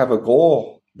have a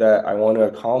goal that I want to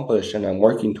accomplish, and I'm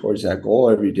working towards that goal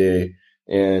every day.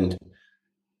 And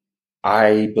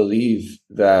I believe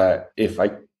that if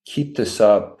I keep this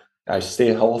up, I stay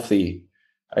healthy,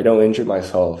 I don't injure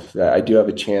myself, that I do have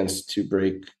a chance to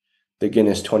break the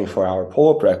Guinness 24-hour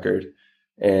pull-up record.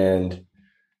 And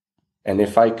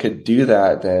if I could do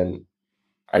that, then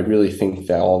I really think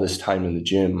that all this time in the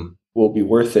gym will be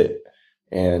worth it.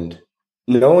 And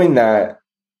knowing that,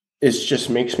 it just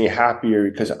makes me happier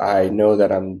because I know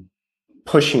that I'm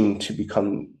pushing to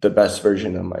become the best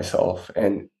version of myself.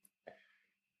 And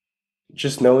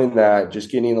just knowing that,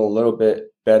 just getting a little bit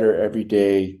better every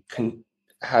day,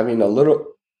 having a little,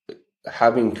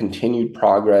 having continued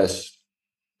progress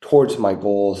towards my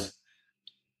goals,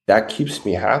 that keeps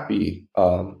me happy.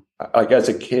 Like as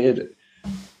a kid,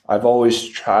 I've always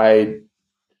tried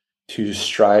to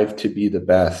strive to be the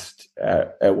best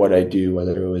at what I do,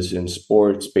 whether it was in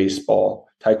sports, baseball,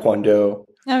 taekwondo.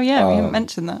 Oh, yeah, we haven't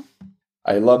mentioned that.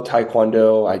 I love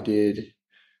taekwondo.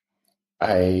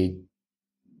 I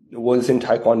was in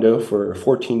taekwondo for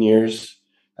 14 years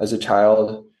as a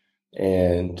child,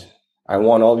 and I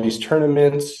won all these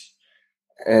tournaments,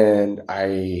 and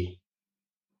I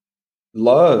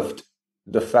loved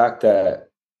the fact that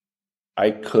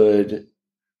I could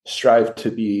strive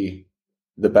to be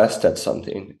the best at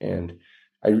something. And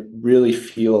I really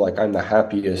feel like I'm the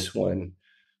happiest when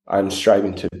I'm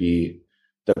striving to be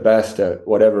the best at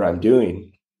whatever I'm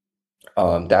doing.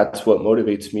 That's what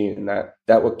motivates me, and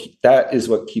that is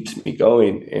what keeps me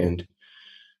going. And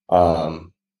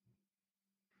um,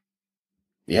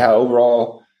 yeah,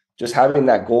 overall, just having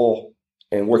that goal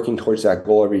and working towards that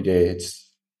goal every day,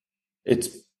 it's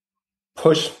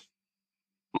pushed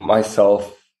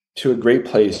myself to a great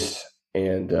place,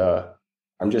 and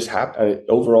I'm just happy.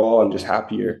 Overall, I'm just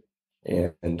happier,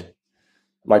 and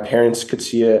my parents could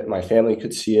see it, my family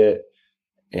could see it,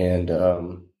 and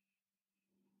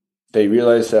they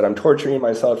realize that I'm torturing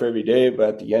myself every day, but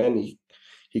at the end,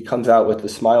 he comes out with a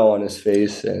smile on his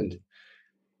face, and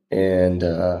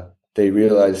they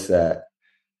realize that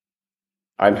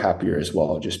I'm happier as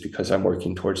well, just because I'm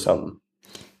working towards something.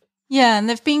 Yeah, and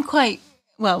they've been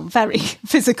very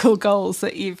physical goals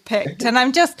that you've picked. And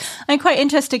I'm quite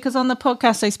interested because on the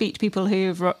podcast, I speak to people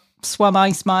who've swum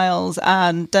ice miles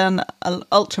and done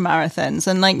ultra marathons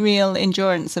and like real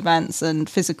endurance events and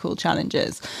physical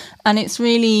challenges. And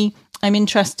I'm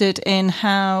interested in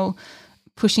how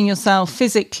pushing yourself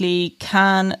physically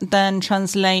can then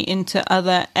translate into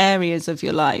other areas of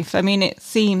your life. I mean, it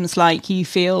seems like you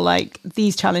feel like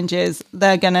these challenges,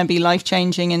 they're going to be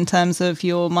life-changing in terms of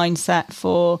your mindset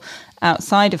for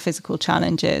outside of physical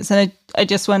challenges. And I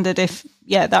just wondered if,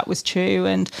 that was true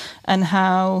and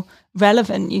how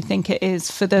relevant you think it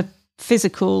is for the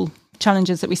physical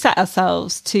challenges that we set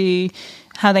ourselves to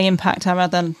how they impact our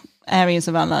other areas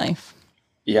of our life.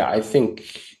 Yeah, I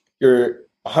think you're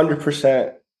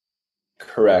 100%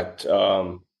 correct.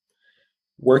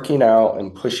 Working out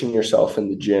and pushing yourself in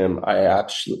the gym, I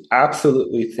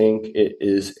absolutely think it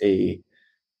is a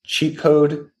cheat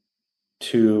code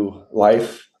to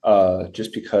life.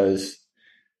 Just because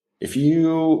if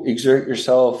you exert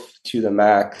yourself to the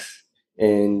max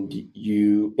and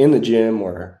you in the gym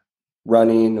or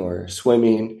running or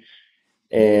swimming,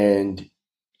 and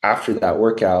after that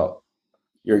workout,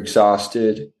 you're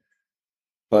exhausted,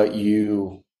 but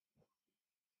you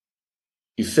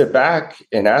sit back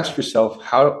and ask yourself,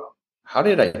 how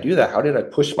did I do that? How did I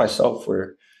push myself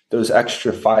for those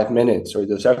extra 5 minutes or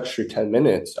those extra 10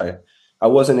 minutes? I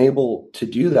wasn't able to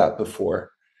do that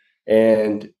before.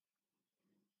 And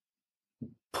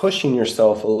pushing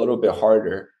yourself a little bit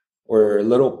harder or a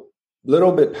little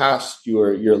bit past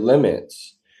your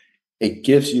limits, it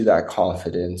gives you that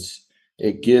confidence.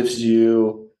 It gives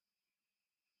you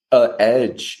an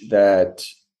edge that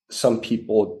some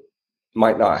people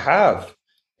might not have.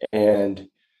 And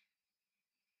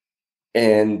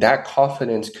that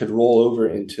confidence could roll over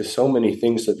into so many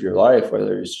things of your life,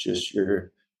 whether it's just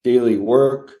your daily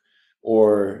work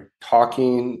or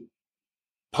talking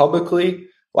publicly.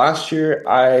 Last year,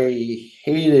 I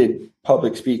hated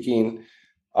public speaking.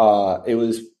 It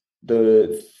was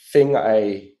the thing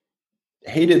I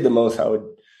hated the most. I would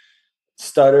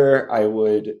stutter. I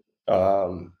would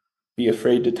be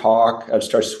afraid to talk. I'd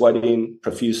start sweating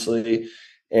profusely.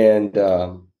 And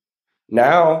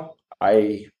now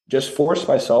I just force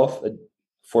myself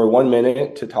for 1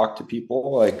 minute to talk to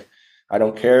people. Like, I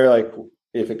don't care like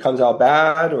if it comes out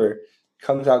bad or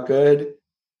comes out good.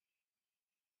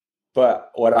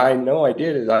 But what I know I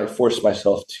did is I forced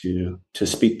myself to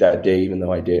speak that day, even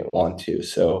though I didn't want to.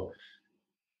 So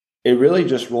it really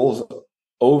just rolls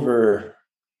over.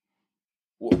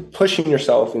 Pushing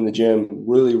yourself in the gym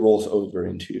really rolls over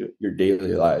into your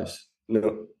daily lives.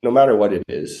 no matter what it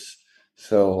is.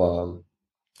 So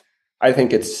I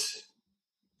think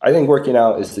I think working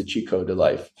out is the cheat code to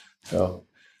life. So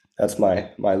that's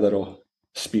my little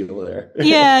spiel there.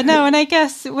 Yeah, no, and I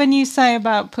guess when you say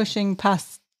about pushing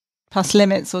past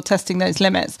limits or testing those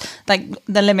limits, like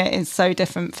the limit is so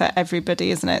different for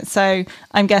everybody, isn't it? So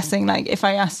I'm guessing, like, if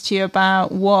I asked you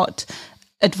about what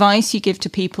advice you give to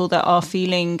people that are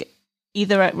feeling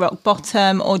either at rock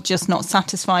bottom or just not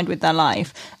satisfied with their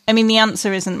life, I mean, the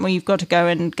answer isn't, well, you've got to go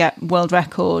and get world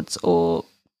records or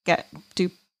do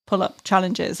pull-up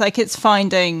challenges. Like, it's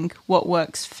finding what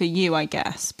works for you, I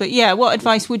guess. But yeah, what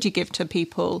advice would you give to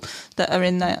people that are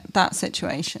in that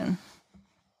situation?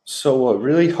 So what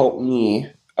really helped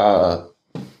me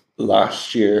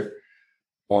last year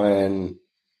when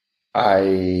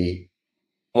I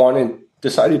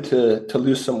decided to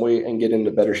lose some weight and get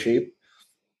into better shape,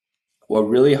 what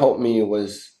really helped me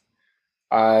was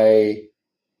I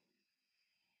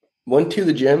went to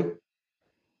the gym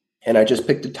and I just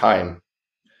picked a time.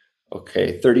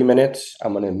 Okay, 30 minutes.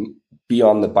 I'm going to be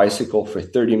on the bicycle for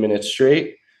 30 minutes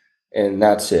straight, and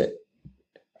that's it.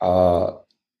 Uh,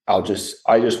 I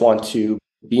just want to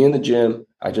be in the gym.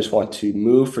 I just want to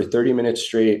move for 30 minutes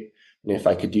straight. And if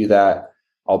I could do that,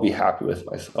 I'll be happy with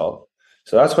myself.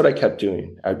 So that's what I kept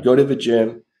doing. I would go to the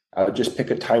gym. I would just pick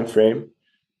a time frame,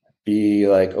 be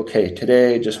like, okay,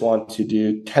 today I just want to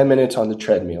do 10 minutes on the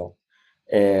treadmill.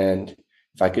 And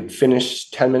if I could finish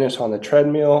 10 minutes on the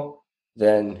treadmill,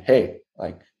 then hey,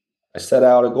 like I set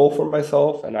out a goal for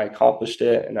myself and I accomplished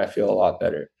it and I feel a lot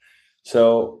better.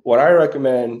 So what I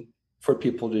recommend for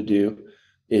people to do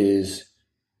is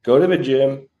go to the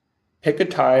gym, pick a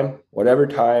time, whatever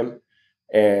time,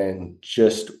 and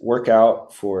just work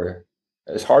out for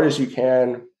as hard as you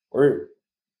can or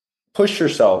push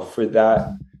yourself for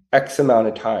that X amount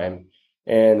of time.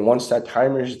 And once that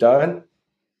timer is done,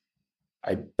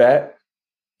 I bet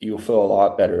you'll feel a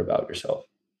lot better about yourself.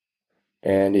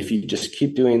 And if you just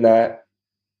keep doing that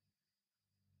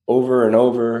over and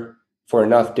over for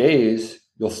enough days,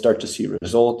 you'll start to see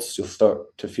results. You'll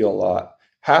start to feel a lot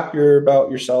happier about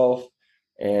yourself,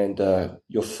 and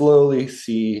you'll slowly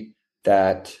see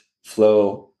that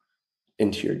flow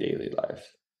into your daily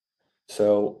life.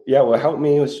 So, yeah, what helped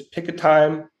me was pick a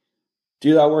time,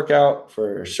 do that workout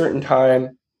for a certain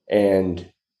time,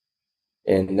 and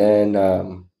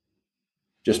then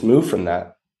just move from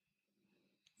that.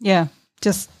 Yeah,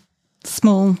 just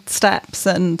small steps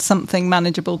and something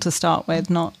manageable to start with,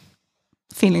 not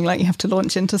feeling like you have to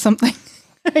launch into something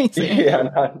crazy.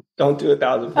 Yeah, don't do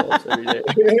 1,000 pull-ups every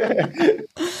day.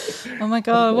 Oh my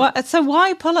God. So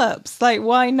why pull-ups? Like,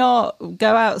 why not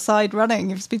go outside running?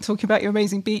 You've been talking about your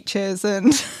amazing beaches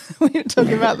and we were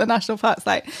talking about the national parks.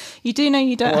 Like, you do know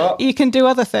you can do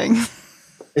other things.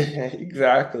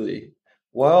 Exactly.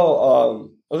 Well,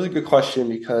 that was a good question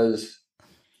because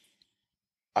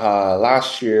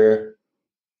last year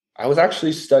I was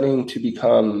actually studying to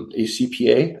become a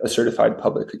CPA, a certified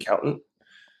public accountant.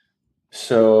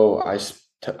 So I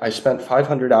spent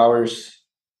 500 hours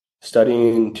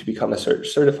studying to become a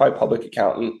certified public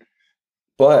accountant.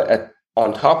 But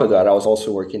on top of that, I was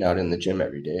also working out in the gym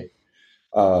every day.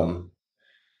 Um,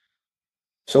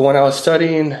 so when I was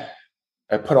studying,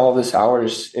 I put all this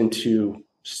hours into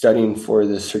studying for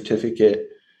this certificate.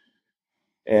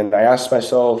 And I asked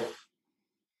myself,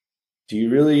 do you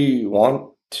really want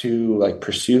to like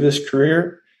pursue this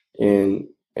career in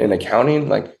accounting?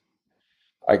 Like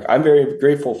I'm very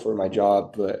grateful for my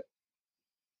job, but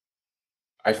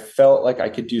I felt like I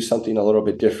could do something a little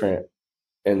bit different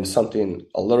and something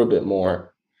a little bit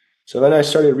more. So then I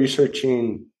started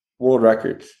researching world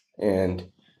records, and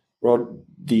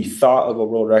the thought of a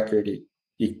world record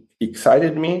it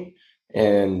excited me,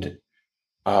 and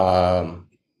um,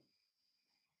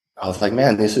 I was like,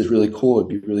 man, this is really cool. It'd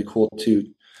be really cool to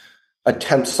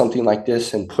attempt something like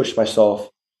this and push myself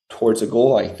towards a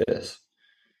goal like this.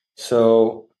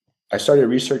 So I started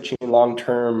researching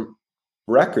long-term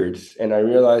records, and I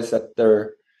realized that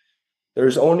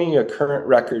there's only a current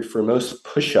record for most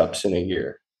push-ups in a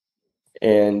year,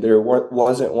 and there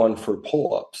wasn't one for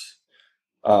pull-ups.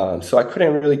 So I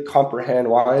couldn't really comprehend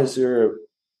why is there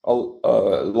a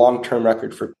long-term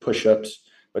record for push-ups,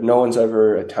 but no one's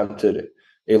ever attempted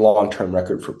a long-term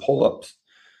record for pull-ups.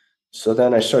 So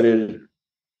then I started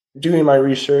doing my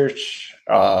research,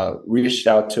 reached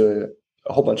out to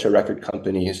a whole bunch of record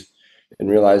companies, and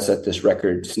realized that this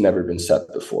record's never been set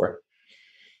before.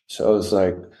 So I was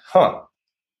like, huh,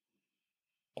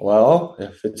 well,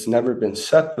 if it's never been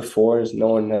set before, has no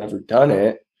one ever done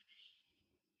it,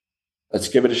 let's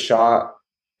give it a shot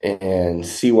and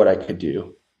see what I could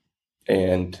do.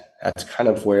 And that's kind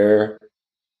of where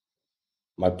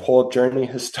my pull-up journey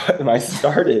has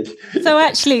started. So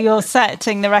actually, you're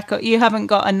setting the record. You haven't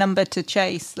got a number to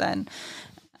chase then.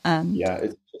 And Yeah,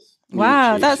 it's just me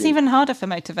wow, that's chasing. even harder for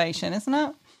motivation, isn't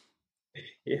it?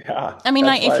 Yeah, I mean,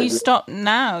 that's like why if you stop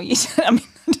now, I mean,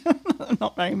 I'm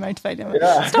not very motivated.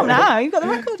 Stop yeah, now, you've got the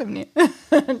record, haven't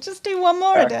you? Just do one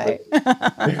more a exactly.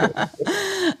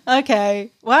 day. Okay.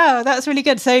 Wow, that's really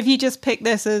good. So if you just pick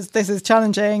this as this is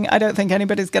challenging, I don't think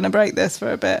anybody's going to break this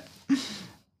for a bit.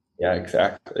 Yeah,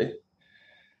 exactly.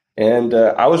 And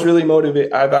I was really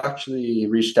motivated. I've actually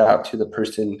reached out to the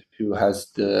person who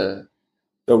has the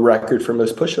record for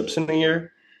most push-ups in a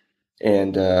year,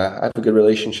 and I have a good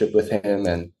relationship with him.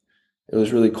 And it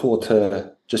was really cool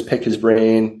to just pick his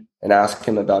brain and ask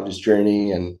him about his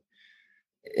journey, and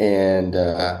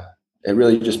it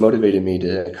really just motivated me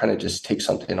to kind of just take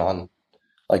something on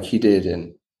like he did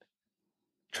and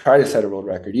try to set a world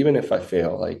record, even if I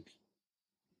fail. Like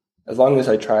as long as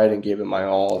I tried and gave it my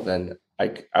all, then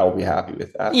I'll be happy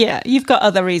with that. Yeah, you've got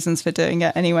other reasons for doing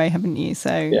it anyway, haven't you? So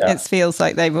Yeah. it feels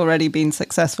like they've already been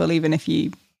successful, even if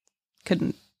you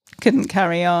couldn't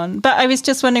carry on. But I was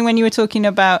just wondering when you were talking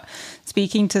about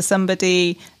speaking to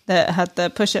somebody that had the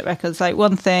push-up records, like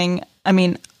one thing, I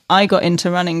mean, I got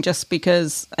into running just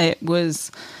because it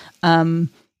was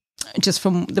just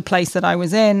from the place that I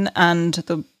was in and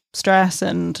the stress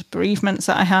and bereavements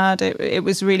that I had. It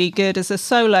was really good as a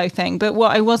solo thing. But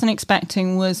what I wasn't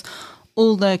expecting was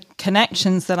all the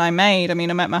connections that I made. I mean,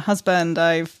 I met my husband,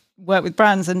 I've worked with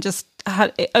brands, and just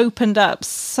it opened up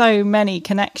so many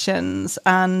connections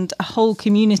and a whole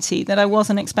community that I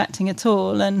wasn't expecting at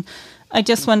all. And I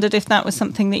just wondered if that was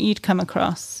something that you'd come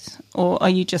across, or are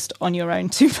you just on your own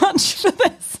too much for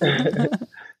this?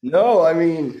 No, I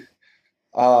mean,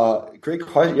 great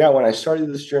question. Yeah, when I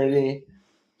started this journey,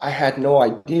 I had no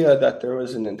idea that there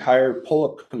was an entire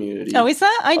pull-up Oh, community. is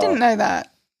that? I Uh, didn't know that.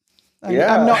 I'm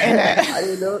not in yeah, I it.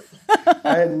 didn't know.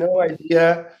 I had no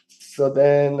idea. So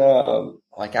then,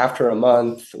 like after a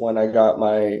month, when I got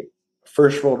my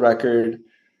first world record,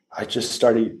 I just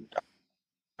started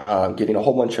getting a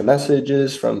whole bunch of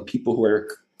messages from people who are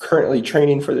currently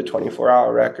training for the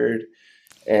 24-hour record,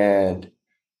 and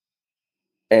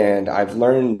I've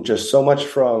learned just so much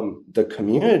from the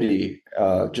community,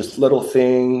 just little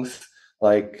things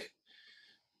like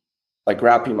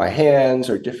wrapping my hands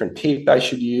or different tape I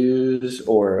should use,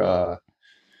 or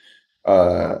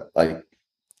like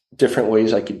different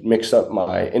ways I could mix up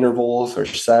my intervals or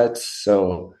sets.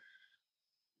 So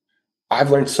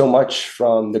I've learned so much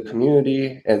from the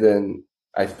community, and then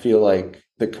I feel like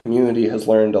the community has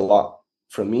learned a lot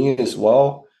from me as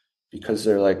well, because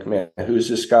they're like, man, who's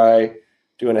this guy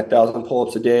doing 1,000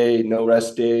 pull-ups a day, no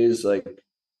rest days? Like,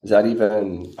 is that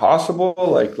even possible?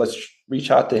 Like, let's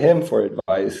reach out to him for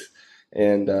advice.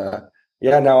 And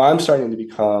yeah, now I'm starting to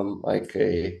become like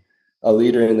a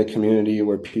leader in the community,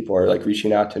 where people are like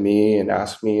reaching out to me and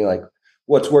ask me like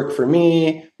what's worked for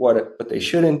me, what they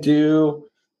shouldn't do.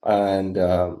 And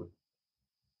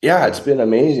yeah, it's been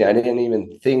amazing. I didn't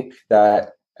even think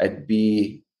that I'd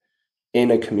be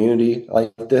in a community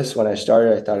like this when I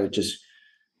started. I thought it'd just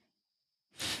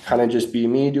kind of just be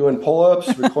me doing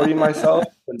pull-ups, recording myself,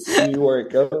 and see where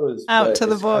it goes. Out But to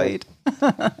the it's kind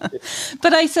of void.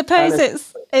 But I kind suppose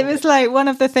of it was like one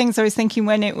of the things I was thinking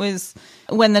when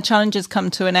the challenges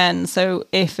come to an end. So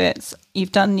if it's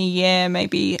you've done New Year,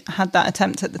 maybe had that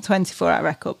attempt at the 24-hour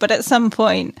record, but at some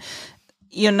point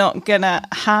you're not gonna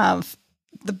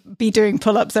be doing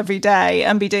pull-ups every day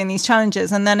and be doing these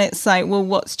challenges, and then it's like, well,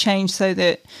 what's changed so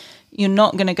that you're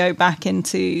not going to go back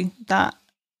into that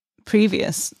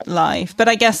previous life? But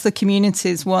I guess the community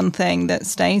is one thing that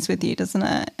stays with you, doesn't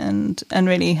it? And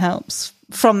really helps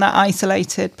from that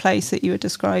isolated place that you were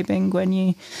describing when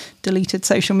you deleted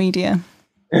social media.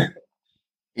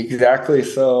 exactly.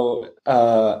 So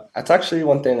that's actually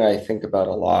one thing I think about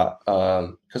a lot,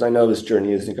 because I know this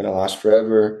journey isn't going to last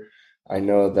forever. I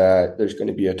know that there's going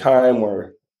to be a time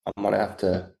where I'm going to have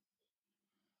to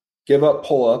give up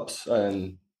pull-ups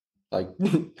and like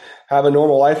have a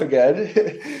normal life again.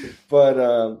 But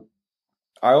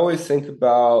I always think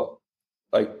about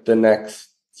like the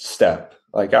next step.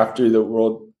 Like after the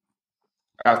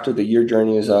year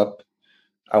journey is up,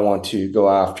 I want to go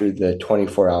after the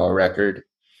 24-hour record.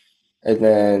 And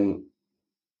then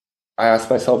I ask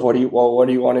myself, what do you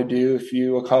want to do if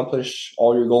you accomplish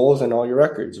all your goals and all your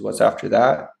records? What's after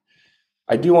that?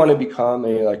 I do want to become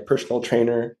a like personal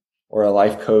trainer or a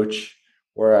life coach,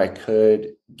 where I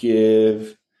could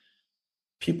give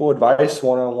people advice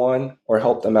one on one or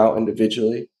help them out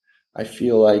individually. I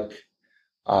feel like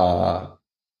uh,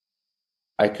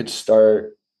 I could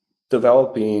start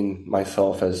developing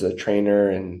myself as a trainer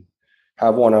and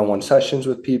have one-on-one sessions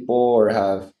with people or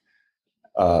have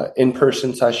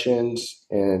in-person sessions,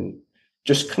 and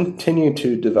just continue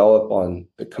to develop on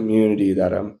the community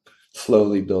that I'm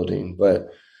slowly building. But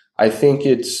I think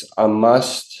it's a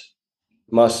must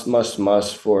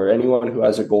for anyone who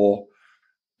has a goal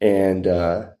and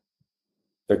they're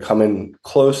coming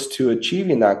close to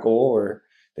achieving that goal, or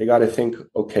they got to think,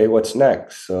 okay, what's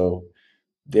next? So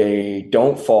they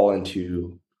don't fall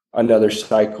into another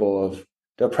cycle of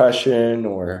depression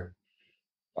or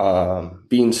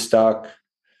being stuck.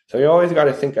 So you always got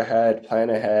to think ahead, plan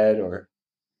ahead, or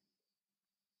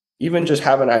even just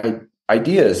having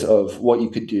ideas of what you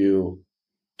could do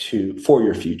for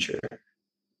your future.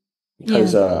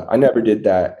 Because I never did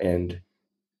that, and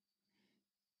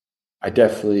I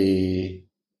definitely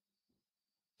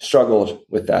struggled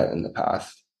with that in the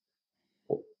past,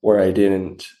 where I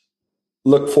didn't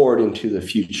look forward into the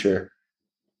future.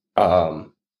 Because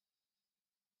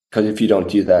if you don't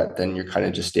do that, then you're kind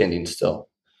of just standing still.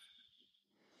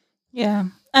 Yeah.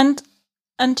 And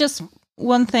just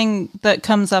one thing that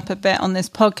comes up a bit on this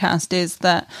podcast is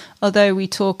that although we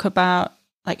talk about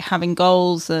like having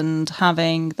goals and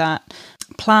having that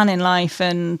plan in life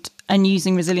and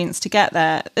using resilience to get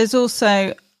there, there's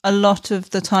also a lot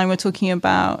of the time we're talking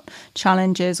about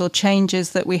challenges or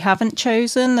changes that we haven't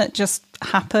chosen that just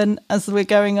happen as we're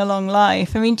going along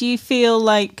life. I mean, do you feel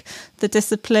like the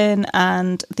discipline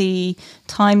and the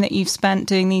time that you've spent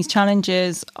doing these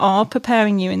challenges are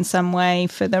preparing you in some way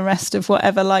for the rest of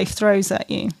whatever life throws at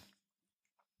you?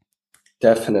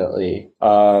 Definitely.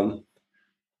 I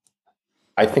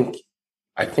think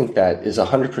that is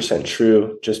 100%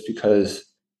 true, just because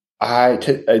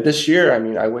this year, I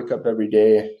mean, I wake up every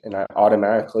day and I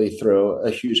automatically throw a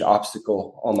huge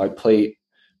obstacle on my plate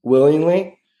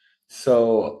willingly.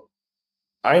 So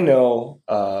I know,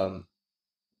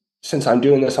 since I'm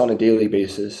doing this on a daily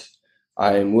basis,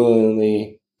 I'm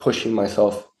willingly pushing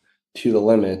myself to the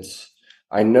limits.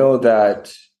 I know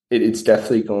that it's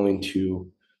definitely going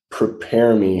to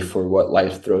prepare me for what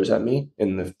life throws at me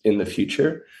in the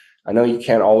future. I know you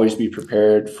can't always be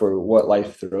prepared for what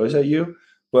life throws at you,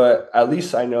 but at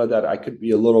least I know that I could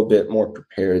be a little bit more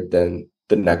prepared than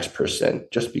the next person,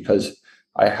 just because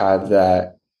I have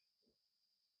that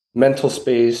mental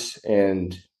space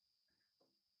and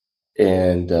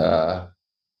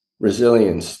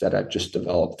resilience that I've just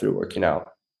developed through working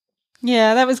out.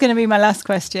 Yeah, that was going to be my last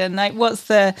question. Like, what's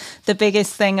the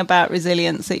biggest thing about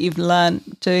resilience that you've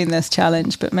learned doing this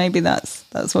challenge? But maybe that's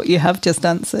what you have just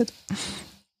answered.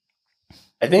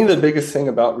 I think the biggest thing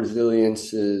about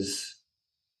resilience is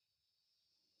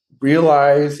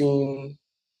realizing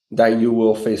that you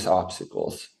will face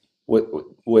obstacles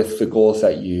with the goals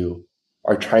that you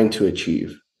are trying to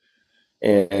achieve,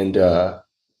 and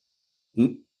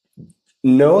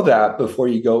know that before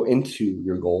you go into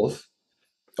your goals,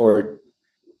 or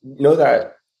know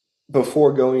that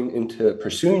before going into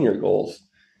pursuing your goals.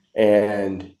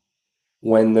 And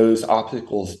when those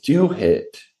obstacles do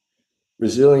hit,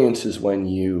 resilience is when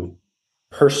you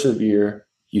persevere,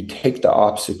 you take the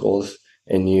obstacles,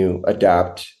 and you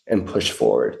adapt and push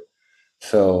forward.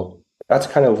 So that's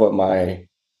kind of what my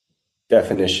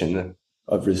definition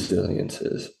of resilience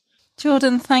is.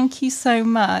 Jordan, thank you so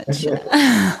much.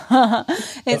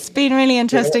 It's been really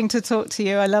interesting to talk to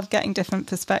you. I love getting different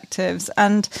perspectives,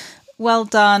 and well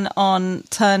done on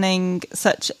turning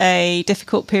such a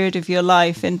difficult period of your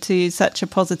life into such a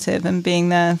positive and being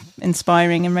there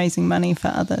inspiring and raising money for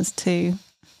others too.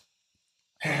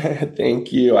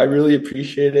 Thank you. I really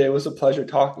appreciate it. It was a pleasure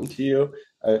talking to you.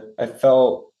 I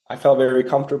felt very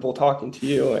comfortable talking to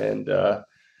you, and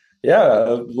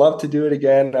yeah, I'd love to do it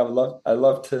again. I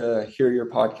love to hear your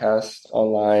podcast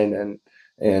online,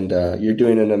 and you're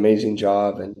doing an amazing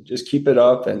job, and just keep it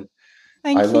up. And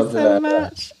Thank you so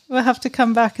much. We'll have to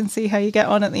come back and see how you get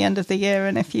on at the end of the year,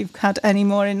 and if you've had any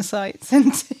more insights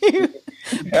into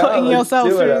putting yourself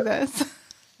through this.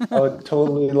 I would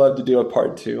totally love to do a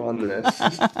part 2 on this.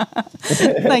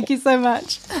 Thank you so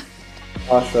much.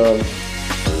 Awesome.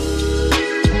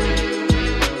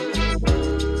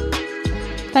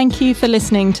 Thank you for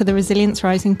listening to the Resilience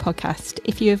Rising podcast.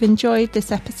 If you have enjoyed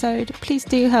this episode, please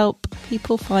do help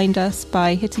people find us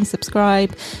by hitting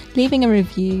subscribe, leaving a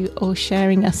review, or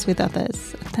sharing us with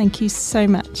others. Thank you so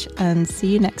much, and see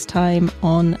you next time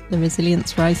on the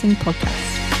Resilience Rising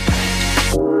podcast.